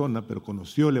en persona, pero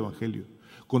conoció el Evangelio.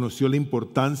 Conoció la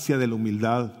importancia de la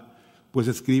humildad, pues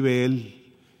escribe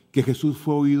él que Jesús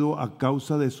fue oído a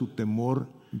causa de su temor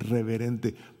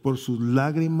reverente, por sus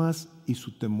lágrimas y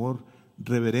su temor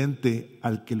reverente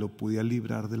al que lo podía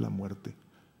librar de la muerte.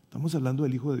 Estamos hablando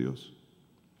del Hijo de Dios.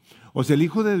 O sea, el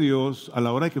Hijo de Dios, a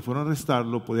la hora de que fueron a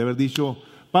arrestarlo, podía haber dicho,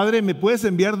 Padre, ¿me puedes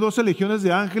enviar 12 legiones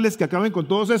de ángeles que acaben con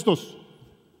todos estos?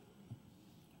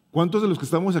 ¿Cuántos de los que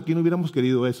estamos aquí no hubiéramos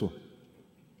querido eso?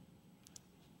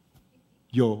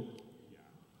 Yo.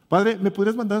 Padre, ¿me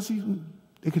podrías mandar así un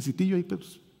ejercitillo ahí?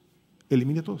 Pues,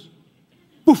 elimine a todos.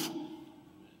 ¡Puf!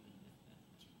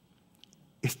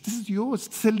 Este es Dios,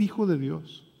 este es el Hijo de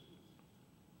Dios.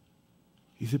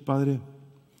 Dice, Padre,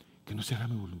 que no se haga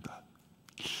mi voluntad,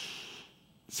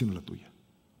 sino la tuya.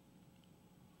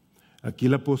 Aquí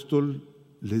el apóstol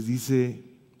les dice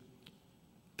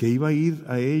que iba a ir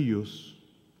a ellos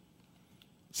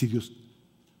si Dios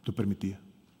lo permitía.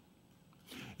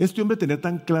 Este hombre tenía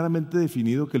tan claramente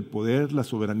definido que el poder, la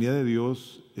soberanía de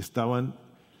Dios estaban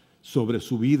sobre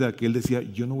su vida, que él decía,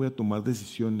 yo no voy a tomar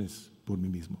decisiones por mí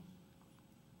mismo.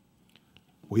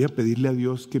 Voy a pedirle a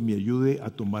Dios que me ayude a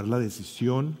tomar la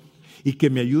decisión y que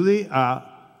me ayude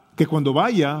a que cuando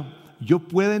vaya yo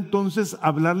pueda entonces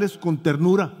hablarles con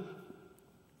ternura.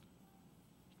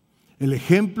 El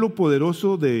ejemplo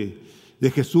poderoso de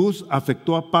Jesús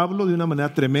afectó a Pablo de una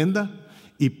manera tremenda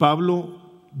y Pablo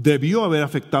debió haber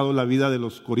afectado la vida de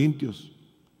los corintios.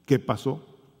 ¿Qué pasó?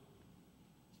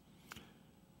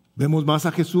 Vemos más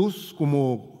a Jesús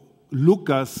como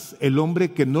Lucas, el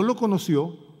hombre que no lo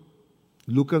conoció.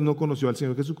 Lucas no conoció al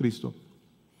Señor Jesucristo,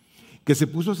 que se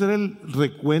puso a hacer el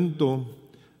recuento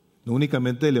no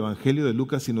únicamente del Evangelio de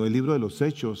Lucas, sino del libro de los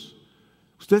Hechos.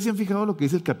 Ustedes se han fijado lo que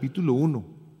dice el capítulo 1,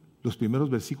 los primeros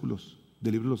versículos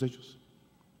del libro de los Hechos.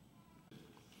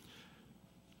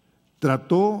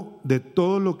 Trató de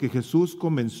todo lo que Jesús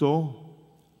comenzó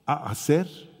a hacer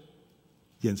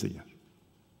y a enseñar.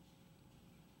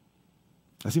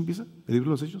 Así empieza el libro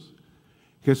de los Hechos.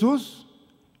 Jesús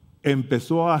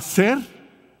empezó a hacer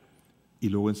y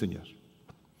luego a enseñar.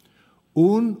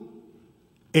 Un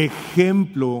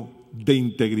ejemplo de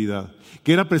integridad,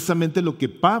 que era precisamente lo que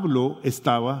Pablo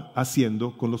estaba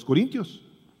haciendo con los corintios.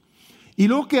 ¿Y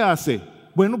luego qué hace?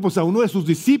 Bueno, pues a uno de sus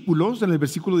discípulos, en el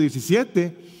versículo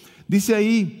 17, dice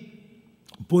ahí,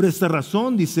 por esta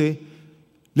razón, dice,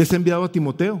 les he enviado a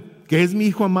Timoteo, que es mi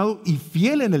hijo amado y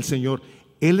fiel en el Señor.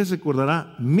 Él les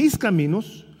recordará mis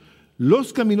caminos,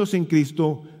 los caminos en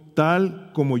Cristo,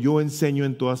 tal como yo enseño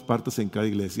en todas partes en cada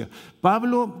iglesia.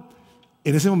 Pablo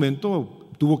en ese momento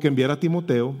tuvo que enviar a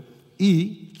Timoteo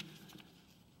y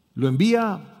lo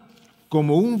envía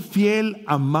como un fiel,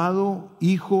 amado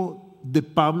hijo de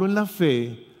Pablo en la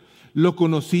fe. Lo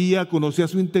conocía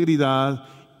su integridad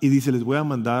y dice, les voy a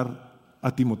mandar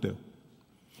a Timoteo.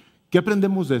 ¿Qué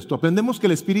aprendemos de esto? Aprendemos que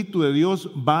el Espíritu de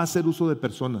Dios va a hacer uso de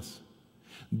personas.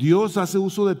 Dios hace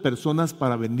uso de personas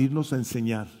para venirnos a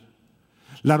enseñar.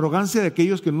 La arrogancia de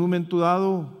aquellos que en un momento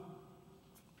dado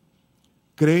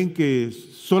creen que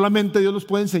solamente Dios los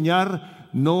puede enseñar,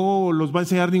 no los va a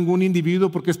enseñar ningún individuo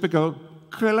porque es pecador.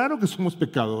 Claro que somos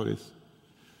pecadores,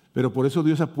 pero por eso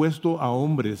Dios ha puesto a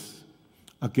hombres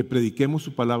a que prediquemos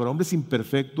su palabra, hombres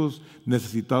imperfectos,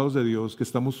 necesitados de Dios, que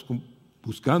estamos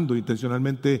buscando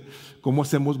intencionalmente cómo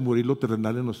hacemos morir lo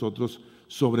terrenal en nosotros,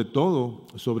 sobre todo,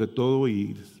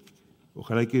 y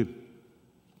ojalá que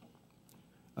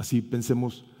así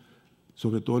pensemos,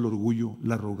 sobre todo el orgullo,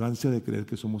 la arrogancia de creer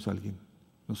que somos alguien.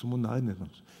 No somos nada,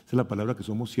 hermanos. Esa es la palabra, que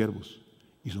somos siervos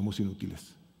y somos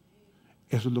inútiles.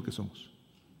 Eso es lo que somos.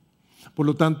 Por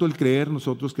lo tanto, el creer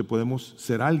nosotros que podemos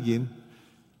ser alguien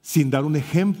sin dar un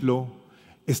ejemplo,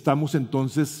 estamos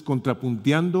entonces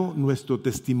contrapunteando nuestro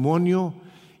testimonio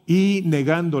y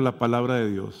negando la palabra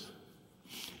de Dios.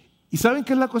 ¿Y saben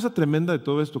qué es la cosa tremenda de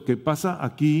todo esto? Que pasa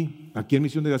aquí en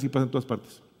Misión de Gracia y pasa en todas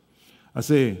partes.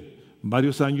 Hace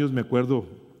varios años, me acuerdo,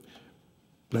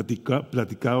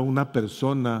 platicaba una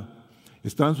persona,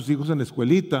 estaban sus hijos en la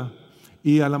escuelita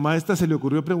y a la maestra se le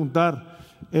ocurrió preguntar,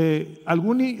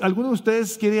 ¿alguno de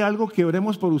ustedes quiere algo que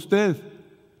oremos por usted,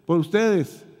 por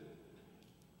ustedes?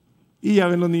 Y ya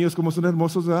ven los niños cómo son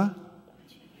hermosos, ¿verdad?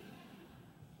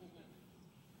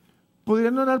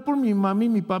 ¿Podrían orar por mi mami y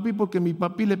mi papi? Porque mi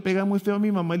papi le pega muy feo a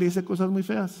mi mamá y le dice cosas muy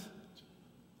feas.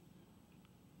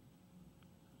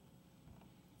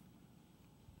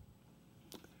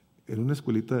 en una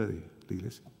escuelita de la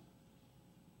iglesia.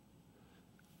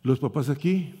 Los papás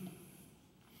aquí,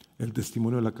 el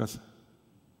testimonio de la casa,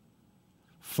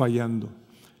 fallando.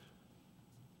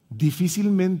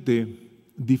 Difícilmente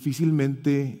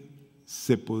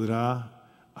se podrá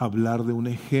hablar de un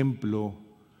ejemplo,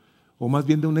 o más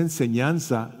bien de una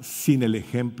enseñanza sin el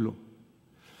ejemplo.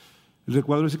 El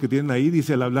recuadro ese que tienen ahí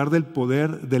dice, al hablar del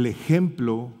poder del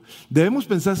ejemplo, debemos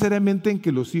pensar seriamente en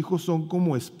que los hijos son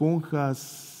como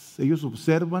esponjas. Ellos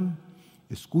observan,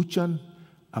 escuchan,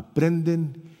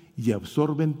 aprenden y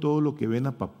absorben todo lo que ven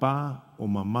a papá o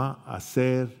mamá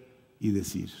hacer y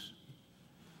decir.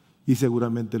 Y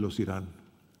seguramente los irán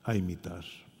a imitar.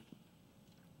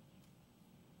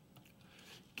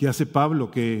 ¿Qué hace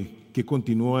Pablo? ¿Qué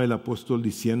continúa el apóstol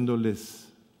diciéndoles?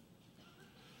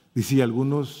 Dice, y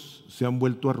algunos se han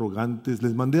vuelto arrogantes.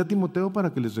 Les mandé a Timoteo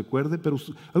para que les recuerde, pero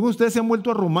algunos de ustedes se han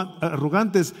vuelto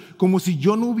arrogantes, como si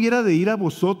yo no hubiera de ir a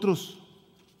vosotros.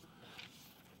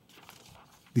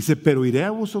 Dice, pero iré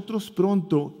a vosotros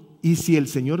pronto, y si el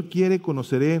Señor quiere,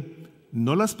 conoceré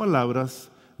no las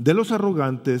palabras de los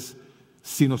arrogantes,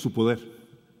 sino su poder.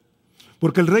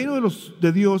 Porque el reino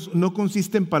de Dios no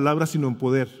consiste en palabras, sino en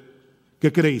poder.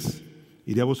 ¿Qué creéis?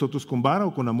 ¿Iré a vosotros con vara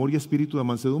o con amor y espíritu de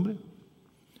mansedumbre?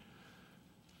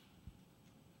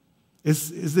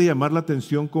 Es de llamar la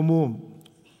atención cómo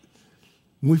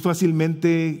muy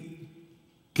fácilmente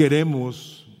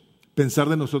queremos pensar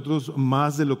de nosotros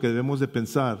más de lo que debemos de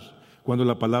pensar, cuando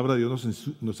la palabra de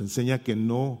Dios nos enseña que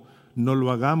no lo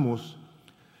hagamos.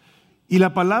 Y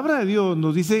la palabra de Dios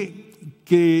nos dice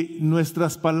que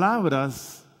nuestras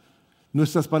palabras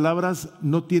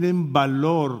no tienen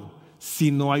valor si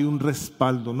no hay un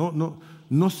respaldo,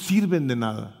 no sirven de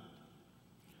nada.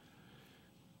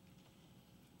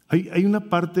 Hay una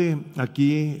parte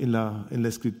aquí en la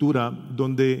Escritura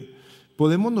donde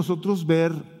podemos nosotros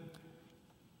ver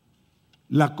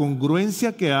la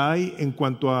congruencia que hay en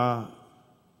cuanto a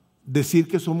decir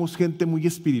que somos gente muy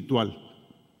espiritual,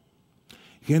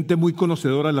 gente muy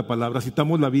conocedora de la palabra.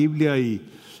 Citamos la Biblia y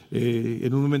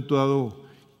en un momento dado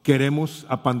queremos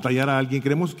apantallar a alguien,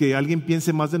 queremos que alguien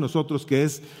piense más de nosotros, que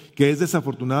es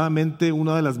desafortunadamente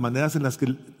una de las maneras en las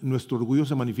que nuestro orgullo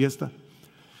se manifiesta.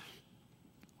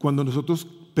 Cuando nosotros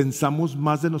pensamos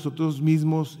más de nosotros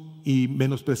mismos y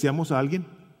menospreciamos a alguien,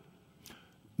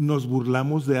 nos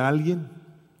burlamos de alguien,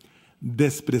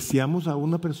 despreciamos a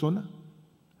una persona,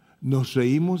 nos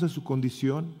reímos de su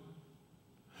condición,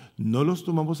 no los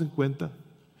tomamos en cuenta,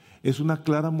 es una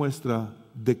clara muestra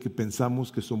de que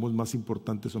pensamos que somos más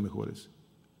importantes o mejores.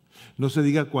 No se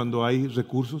diga cuando hay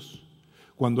recursos,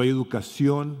 cuando hay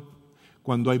educación,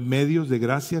 cuando hay medios de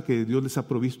gracia que Dios les ha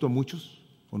provisto a muchos,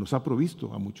 o nos ha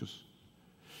provisto a muchos.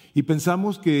 Y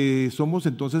pensamos que somos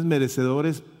entonces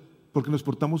merecedores porque nos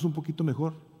portamos un poquito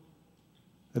mejor.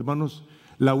 Hermanos,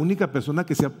 la única persona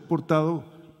que se ha portado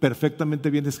perfectamente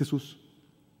bien es Jesús.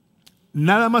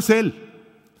 Nada más Él.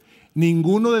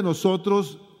 Ninguno de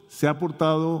nosotros se ha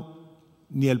portado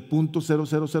ni el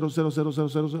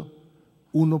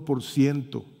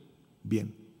 0.0000001%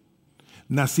 bien.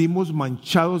 Nacimos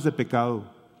manchados de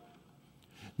pecado.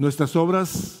 Nuestras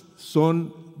obras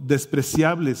son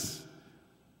despreciables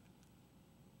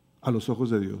a los ojos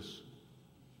de Dios.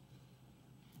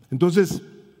 Entonces,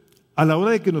 a la hora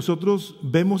de que nosotros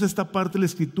vemos esta parte de la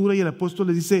Escritura y el apóstol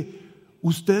les dice,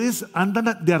 ustedes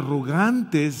andan de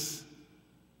arrogantes,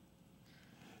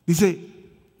 dice,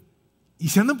 y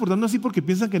se andan portando así porque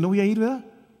piensan que no voy a ir, ¿verdad?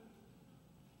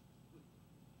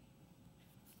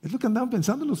 Es lo que andaban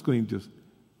pensando los corintios.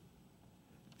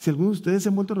 Si algunos de ustedes se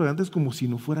han vuelto arrogantes, como si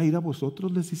no fuera a ir a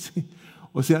vosotros, les dice.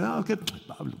 O sea, no, ¿qué?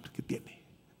 Pablo, ¿qué tiene?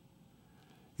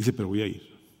 Dice, pero voy a ir,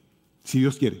 si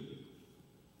Dios quiere.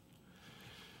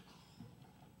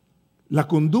 La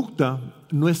conducta,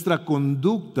 nuestra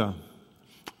conducta,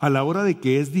 a la hora de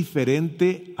que es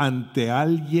diferente ante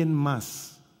alguien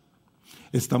más,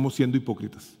 estamos siendo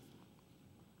hipócritas.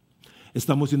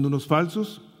 Estamos siendo unos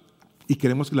falsos y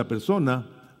queremos que la persona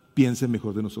piense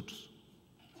mejor de nosotros.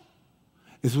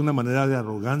 Es una manera de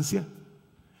arrogancia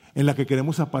en la que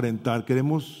queremos aparentar,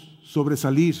 queremos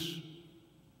sobresalir.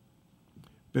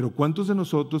 Pero ¿cuántos de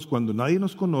nosotros, cuando nadie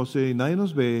nos conoce y nadie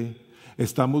nos ve,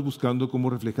 estamos buscando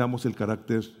cómo reflejamos el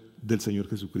carácter del Señor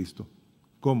Jesucristo?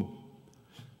 ¿Cómo?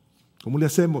 ¿Cómo le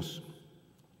hacemos?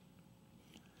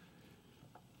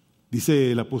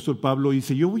 Dice el apóstol Pablo,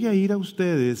 dice, yo voy a ir a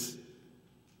ustedes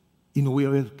y no voy a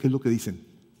ver qué es lo que dicen,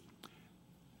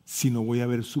 sino voy a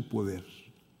ver su poder.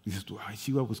 Dices tú, ay,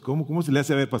 sí, pues ¿cómo se le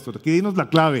hace a ver, pastor? Aquí dinos la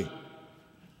clave.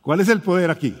 ¿Cuál es el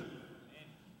poder aquí?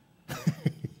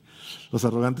 Los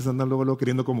arrogantes andan luego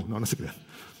queriendo cómo. No se crean.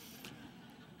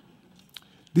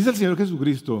 Dice el Señor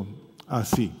Jesucristo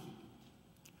así: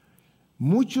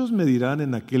 muchos me dirán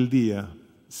en aquel día,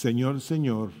 Señor,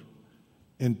 Señor,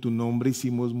 en tu nombre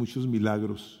hicimos muchos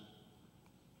milagros.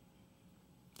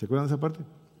 ¿Se acuerdan de esa parte?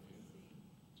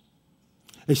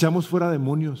 Echamos fuera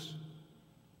demonios.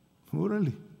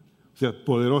 Órale. O sea,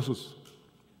 poderosos.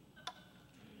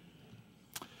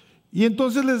 Y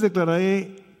entonces les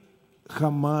declararé: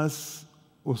 jamás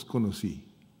os conocí.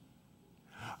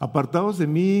 Apartados de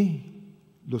mí,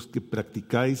 los que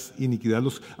practicáis iniquidad,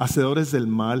 los hacedores del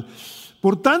mal.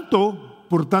 Por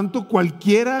tanto,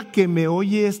 cualquiera que me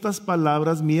oye estas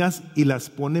palabras mías y las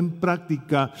pone en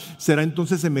práctica, será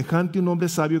entonces semejante a un hombre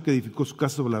sabio que edificó su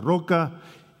casa sobre la roca,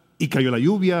 y cayó la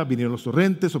lluvia, vinieron los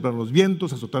torrentes, soplaron los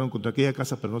vientos, azotaron contra aquella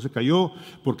casa, pero no se cayó,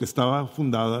 porque estaba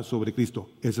fundada sobre Cristo.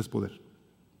 Ese es poder.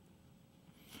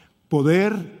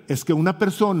 Poder es que una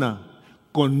persona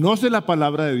conoce la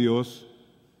palabra de Dios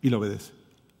y la obedece.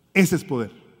 Ese es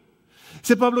poder.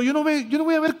 Dice Pablo: yo no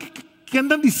voy a ver qué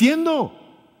andan diciendo.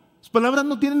 Sus palabras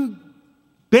no tienen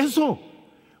peso.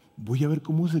 Voy a ver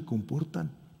cómo se comportan.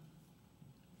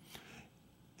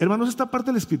 Hermanos, esta parte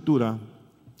de la Escritura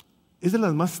es de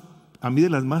las más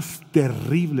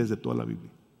terribles de toda la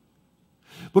Biblia.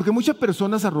 Porque muchas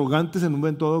personas arrogantes en un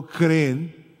momento dado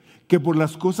creen que por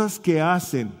las cosas que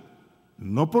hacen,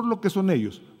 no por lo que son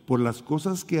ellos, por las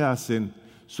cosas que hacen,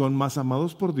 son más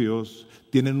amados por Dios,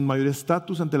 tienen un mayor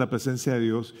estatus ante la presencia de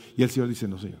Dios, y el Señor dice: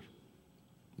 no, Señor.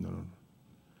 No.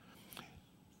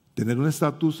 Tener un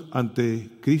estatus ante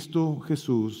Cristo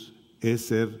Jesús es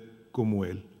ser como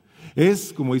Él.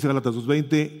 Es, como dice Gálatas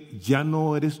 2:20, ya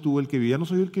no eres tú el que vive, ya no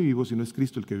soy yo el que vivo, sino es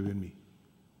Cristo el que vive en mí.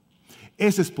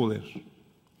 Ese es poder.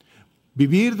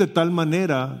 Vivir de tal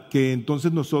manera que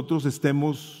entonces nosotros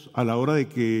estemos, a la hora de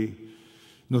que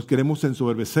nos queremos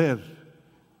ensoberbecer,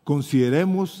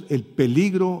 consideremos el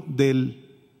peligro del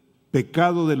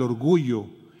pecado del orgullo,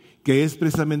 que es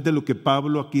precisamente lo que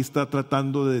Pablo aquí está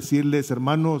tratando de decirles: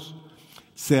 hermanos,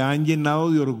 se han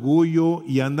llenado de orgullo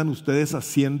y andan ustedes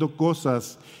haciendo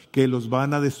cosas que los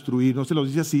van a destruir. No se los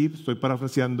dice así, estoy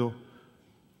parafraseando.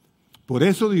 Por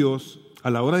eso Dios, a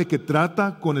la hora de que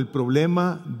trata con el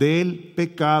problema del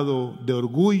pecado, de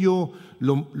orgullo,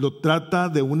 lo trata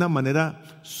de una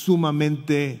manera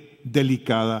sumamente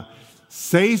delicada.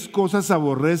 6 cosas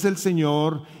aborrece el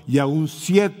Señor y aún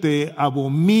 7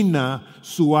 abomina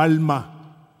su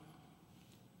alma.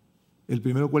 ¿El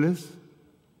primero cuál es?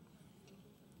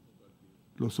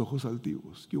 Los ojos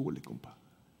altivos. ¿Qué huele, compa?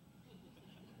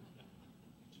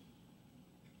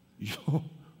 Yo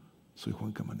soy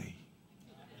Juan Camaney.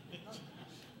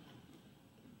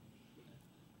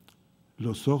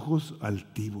 Los ojos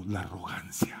altivos, la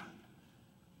arrogancia.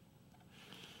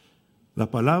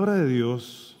 La palabra de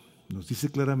Dios nos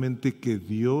dice claramente que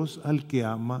Dios al que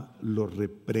ama lo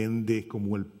reprende,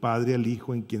 como el Padre al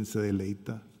Hijo en quien se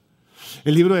deleita.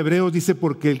 El libro de Hebreos dice: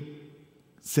 porque el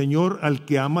Señor al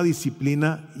que ama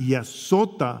disciplina y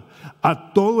azota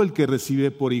a todo el que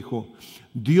recibe por hijo.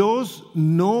 Dios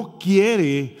no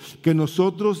quiere que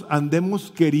nosotros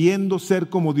andemos queriendo ser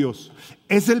como Dios.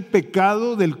 Es el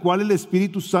pecado del cual el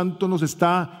Espíritu Santo nos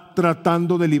está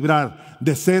tratando de librar,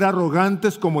 de ser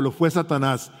arrogantes como lo fue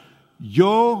Satanás.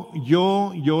 Yo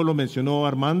lo mencionó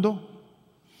Armando.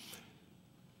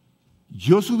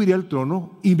 Yo subiré al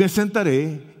trono y me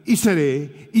sentaré y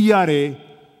seré y haré.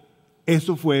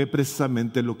 Eso fue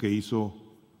precisamente lo que hizo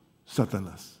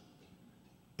Satanás.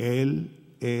 Él.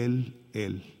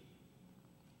 El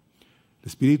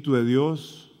Espíritu de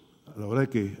Dios, a la hora de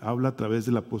que habla a través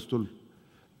del apóstol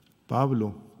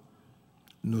Pablo,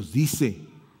 nos dice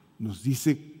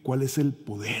cuál es el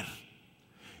poder.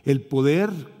 El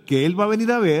poder que Él va a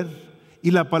venir a ver,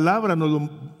 y la palabra nos lo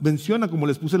menciona, como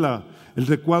les puse el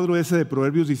recuadro ese de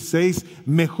Proverbios 16,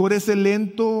 mejor es el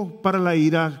lento para la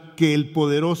ira que el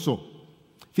poderoso.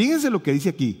 Fíjense lo que dice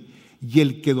aquí: y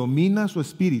el que domina su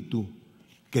espíritu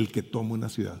que el que toma una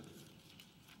ciudad.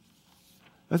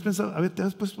 ¿Has pensado? A ver, ¿te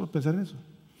has puesto a pensar en eso?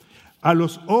 A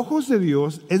los ojos de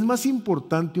Dios es más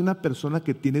importante una persona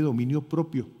que tiene dominio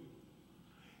propio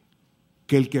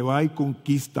que el que va y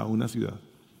conquista una ciudad,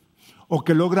 o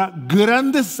que logra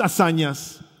grandes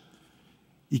hazañas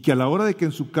y que a la hora de que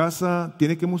en su casa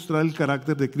tiene que mostrar el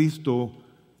carácter de Cristo,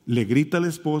 le grita a la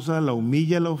esposa, la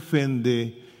humilla, la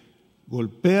ofende,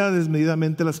 golpea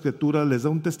desmedidamente a las criaturas, les da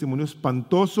un testimonio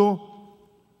espantoso.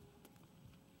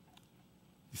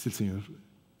 Dice el Señor: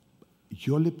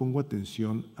 yo le pongo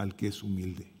atención al que es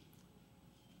humilde,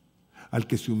 al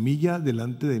que se humilla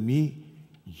delante de mí,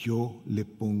 yo le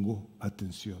pongo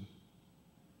atención.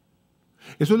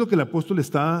 Eso es lo que el apóstol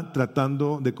está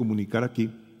tratando de comunicar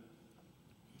aquí,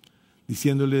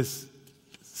 diciéndoles: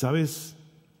 ¿sabes?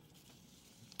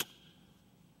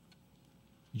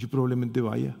 yo probablemente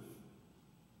vaya.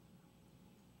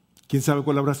 ¿Quién sabe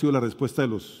cuál habrá sido la respuesta de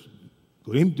los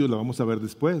corintios? La vamos a ver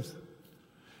después.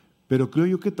 Pero creo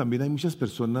yo que también hay muchas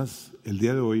personas el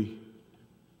día de hoy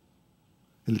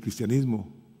en el cristianismo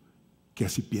que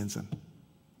así piensan.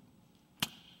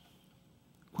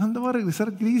 ¿Cuándo va a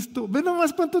regresar Cristo? Ve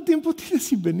nomás cuánto tiempo tiene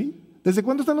sin venir. ¿Desde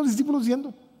cuándo están los discípulos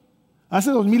diciendo?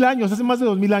 Hace 2000 años, hace más de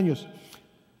 2000 años.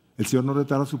 El Señor no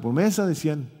retarda su promesa,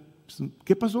 decían.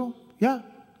 ¿Qué pasó? Ya,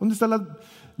 ¿dónde está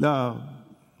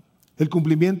el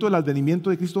cumplimiento del advenimiento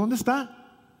de Cristo? ¿Dónde está?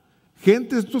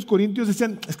 Gente de estos corintios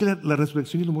decían, es que la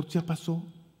resurrección y la muerte ya pasó.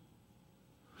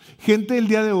 Gente del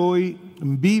día de hoy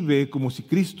vive como si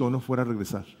Cristo no fuera a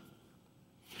regresar.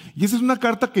 Y esa es una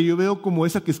carta que yo veo como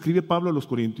esa que escribe Pablo a los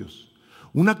corintios.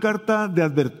 Una carta de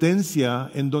advertencia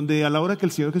en donde a la hora que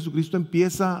el Señor Jesucristo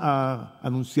empieza a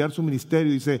anunciar su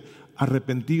ministerio, dice,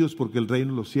 arrepentidos porque el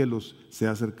reino de los cielos se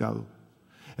ha acercado.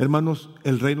 Hermanos,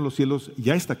 el reino de los cielos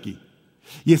ya está aquí.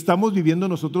 Y estamos viviendo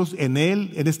nosotros en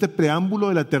Él, en este preámbulo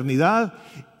de la eternidad,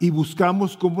 y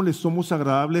buscamos cómo le somos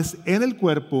agradables en el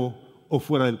cuerpo o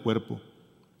fuera del cuerpo.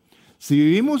 Si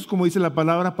vivimos, como dice la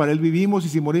palabra, para Él vivimos, y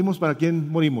si morimos, ¿para quién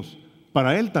morimos?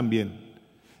 Para Él también.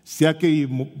 Sea que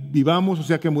vivamos o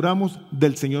sea que muramos,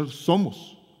 del Señor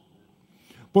somos.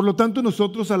 Por lo tanto,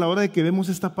 nosotros a la hora de que vemos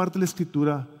esta parte de la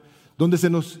Escritura, donde se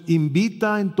nos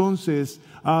invita entonces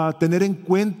a tener en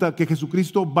cuenta que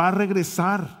Jesucristo va a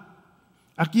regresar.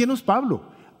 Aquí no es Pablo,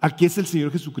 aquí es el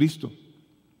Señor Jesucristo.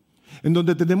 En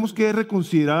donde tenemos que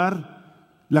reconsiderar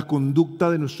la conducta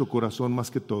de nuestro corazón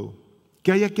más que todo.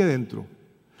 ¿Qué hay aquí adentro?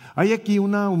 Hay aquí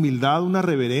una humildad, una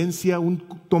reverencia, un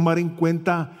tomar en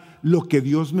cuenta lo que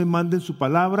Dios me manda en su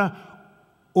palabra,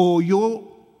 o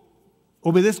yo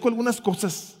obedezco algunas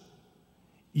cosas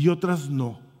y otras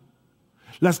no.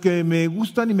 Las que me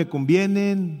gustan y me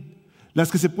convienen,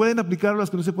 las que se pueden aplicar o las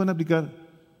que no se pueden aplicar.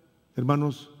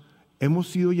 Hermanos, hemos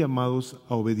sido llamados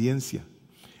a obediencia.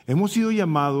 Hemos sido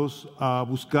llamados a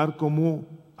buscar cómo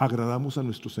agradamos a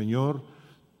nuestro Señor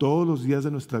todos los días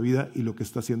de nuestra vida, y lo que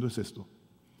está haciendo es esto.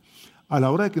 A la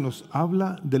hora de que nos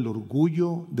habla del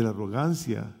orgullo, de la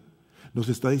arrogancia, nos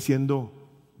está diciendo,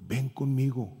 ven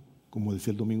conmigo, como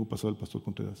decía el domingo pasado el pastor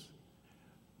Contreras.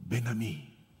 Ven a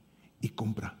mí y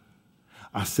compra.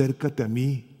 Acércate a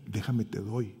mí, déjame te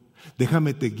doy.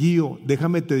 Déjame te guío,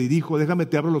 déjame te dirijo, déjame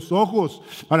te abro los ojos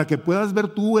para que puedas ver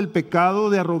tú el pecado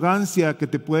de arrogancia que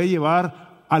te puede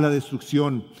llevar a la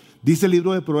destrucción. Dice el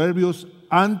libro de Proverbios,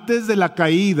 antes de la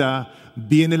caída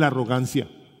viene la arrogancia.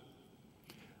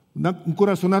 Un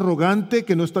corazón arrogante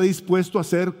que no está dispuesto a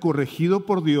ser corregido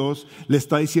por Dios, le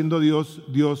está diciendo a Dios,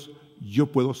 Dios,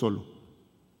 yo puedo solo.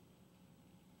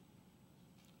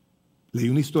 Leí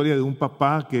una historia de un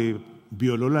papá que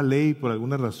violó la ley por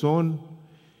alguna razón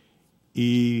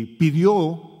y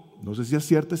pidió, no sé si es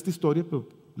cierta esta historia, pero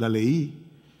la leí.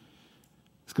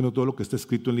 Es que no todo lo que está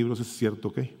escrito en libros es cierto,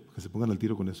 ¿ok? Que se pongan al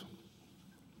tiro con eso.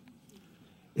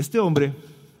 Este hombre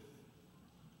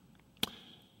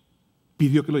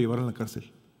pidió que lo llevaran a la cárcel.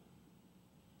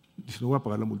 Dice, no voy a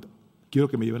pagar la multa, quiero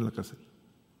que me lleven a la cárcel.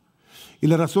 Y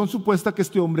la razón supuesta que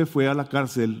este hombre fue a la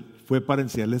cárcel fue para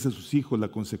enseñarles a sus hijos la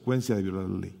consecuencia de violar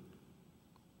la ley.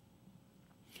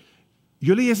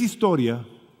 Yo leí esa historia,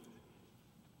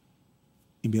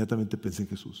 inmediatamente pensé en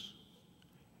Jesús.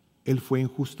 Él fue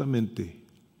injustamente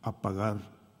a pagar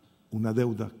una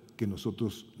deuda que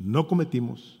nosotros no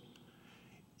cometimos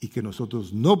y que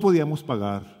nosotros no podíamos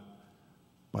pagar,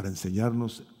 para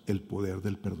enseñarnos el poder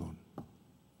del perdón.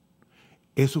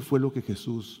 Eso fue lo que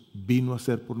Jesús vino a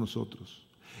hacer por nosotros.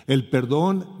 El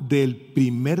perdón del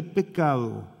primer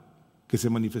pecado que se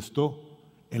manifestó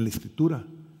en la Escritura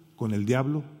con el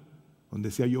diablo, donde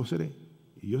decía yo seré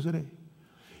y yo seré.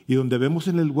 Y donde vemos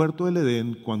en el huerto del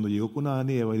Edén, cuando llegó con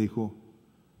Adán y Eva y dijo,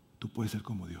 tú puedes ser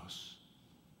como Dios.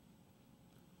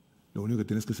 Lo único que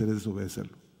tienes que hacer es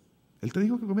desobedecerlo. Él te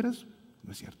dijo que comieras,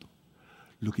 no es cierto.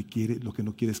 Lo que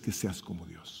no quiere es que seas como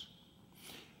Dios.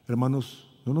 Hermanos,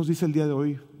 no nos dice el día de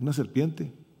hoy una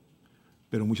serpiente,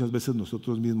 pero muchas veces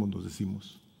nosotros mismos nos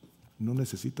decimos, no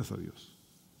necesitas a Dios,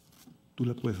 tú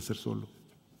la puedes hacer solo.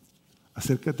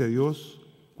 Acércate a Dios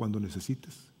cuando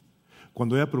necesites.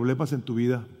 Cuando haya problemas en tu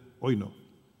vida, hoy no.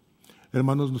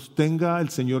 Hermanos, nos tenga el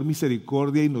Señor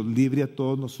misericordia y nos libre a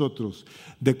todos nosotros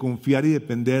de confiar y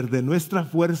depender de nuestra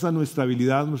fuerza, nuestra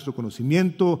habilidad, nuestro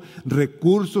conocimiento,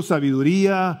 recursos,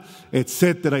 sabiduría,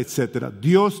 etcétera, etcétera.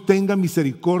 Dios tenga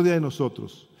misericordia de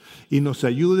nosotros y nos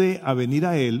ayude a venir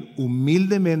a Él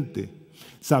humildemente,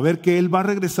 saber que Él va a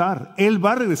regresar. Él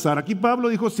va a regresar. Aquí Pablo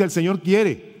dijo, si el Señor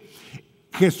quiere,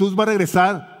 Jesús va a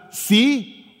regresar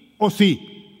sí o sí.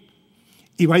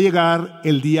 Y va a llegar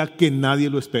el día que nadie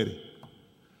lo espere.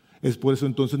 Es por eso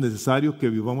entonces necesario que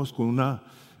vivamos con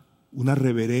una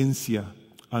reverencia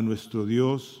a nuestro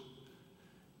Dios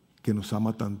que nos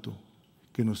ama tanto,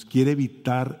 que nos quiere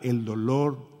evitar el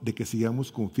dolor de que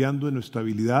sigamos confiando en nuestra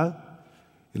habilidad,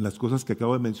 en las cosas que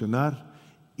acabo de mencionar,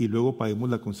 y luego paguemos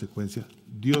la consecuencia.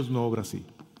 Dios no obra así.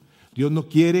 Dios no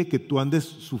quiere que tú andes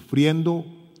sufriendo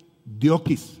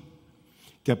dioquis,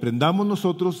 que aprendamos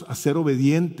nosotros a ser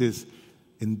obedientes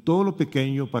en todo lo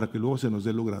pequeño para que luego se nos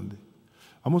dé lo grande.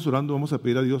 Vamos orando, vamos a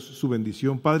pedir a Dios su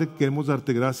bendición. Padre, queremos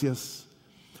darte gracias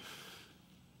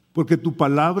porque tu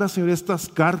palabra, Señor, estas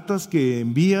cartas que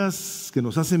envías, que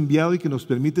nos has enviado y que nos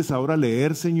permites ahora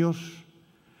leer, Señor,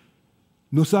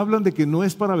 nos hablan de que no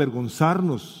es para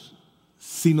avergonzarnos,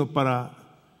 sino para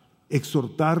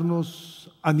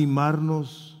exhortarnos,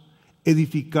 animarnos,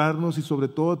 edificarnos y sobre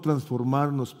todo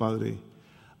transformarnos, Padre,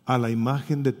 a la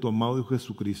imagen de tu amado Hijo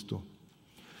Jesucristo.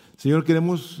 Señor,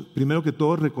 queremos primero que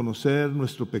todo reconocer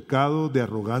nuestro pecado de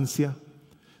arrogancia,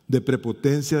 de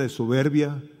prepotencia, de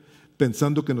soberbia,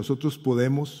 pensando que nosotros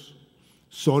podemos,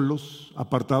 solos,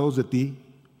 apartados de ti.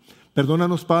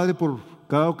 Perdónanos, Padre, por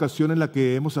cada ocasión en la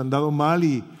que hemos andado mal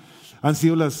y han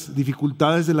sido las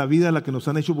dificultades de la vida las que nos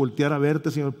han hecho voltear a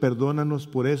verte, Señor. Perdónanos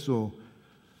por eso.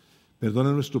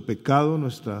 Perdona nuestro pecado,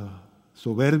 nuestra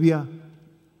soberbia.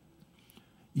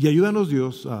 Y ayúdanos,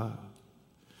 Dios, a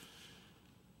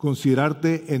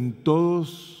considerarte en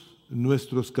todos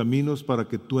nuestros caminos para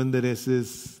que tú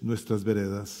endereces nuestras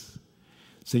veredas.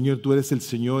 Señor, tú eres el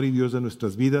Señor y Dios de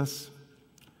nuestras vidas.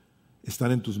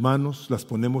 Están en tus manos, las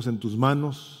ponemos en tus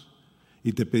manos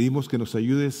y te pedimos que nos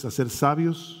ayudes a ser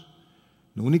sabios,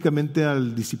 no únicamente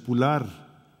al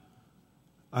discipular,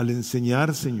 al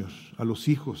enseñar, Señor, a los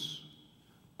hijos,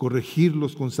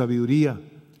 corregirlos con sabiduría,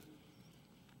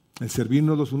 al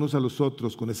servirnos los unos a los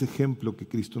otros con ese ejemplo que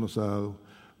Cristo nos ha dado.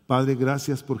 Padre,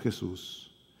 gracias por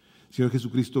Jesús. Señor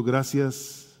Jesucristo,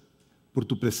 gracias por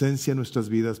tu presencia en nuestras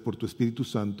vidas, por tu Espíritu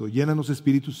Santo. Llénanos,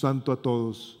 Espíritu Santo, a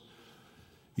todos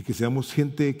y que seamos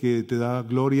gente que te da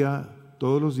gloria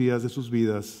todos los días de sus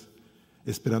vidas,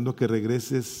 esperando que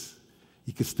regreses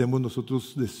y que estemos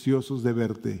nosotros deseosos de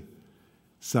verte,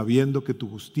 sabiendo que tu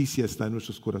justicia está en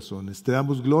nuestros corazones. Te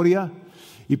damos gloria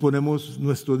y ponemos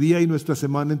nuestro día y nuestra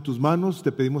semana en tus manos.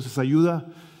 Te pedimos esa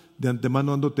ayuda de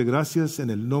antemano, dándote gracias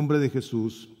en el nombre de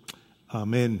Jesús.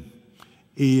 Amén.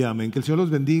 Y amén. Que el Señor los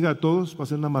bendiga a todos.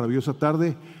 Pasen una maravillosa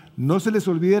tarde. No se les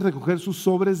olvide recoger sus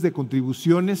sobres de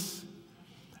contribuciones.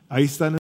 Ahí están.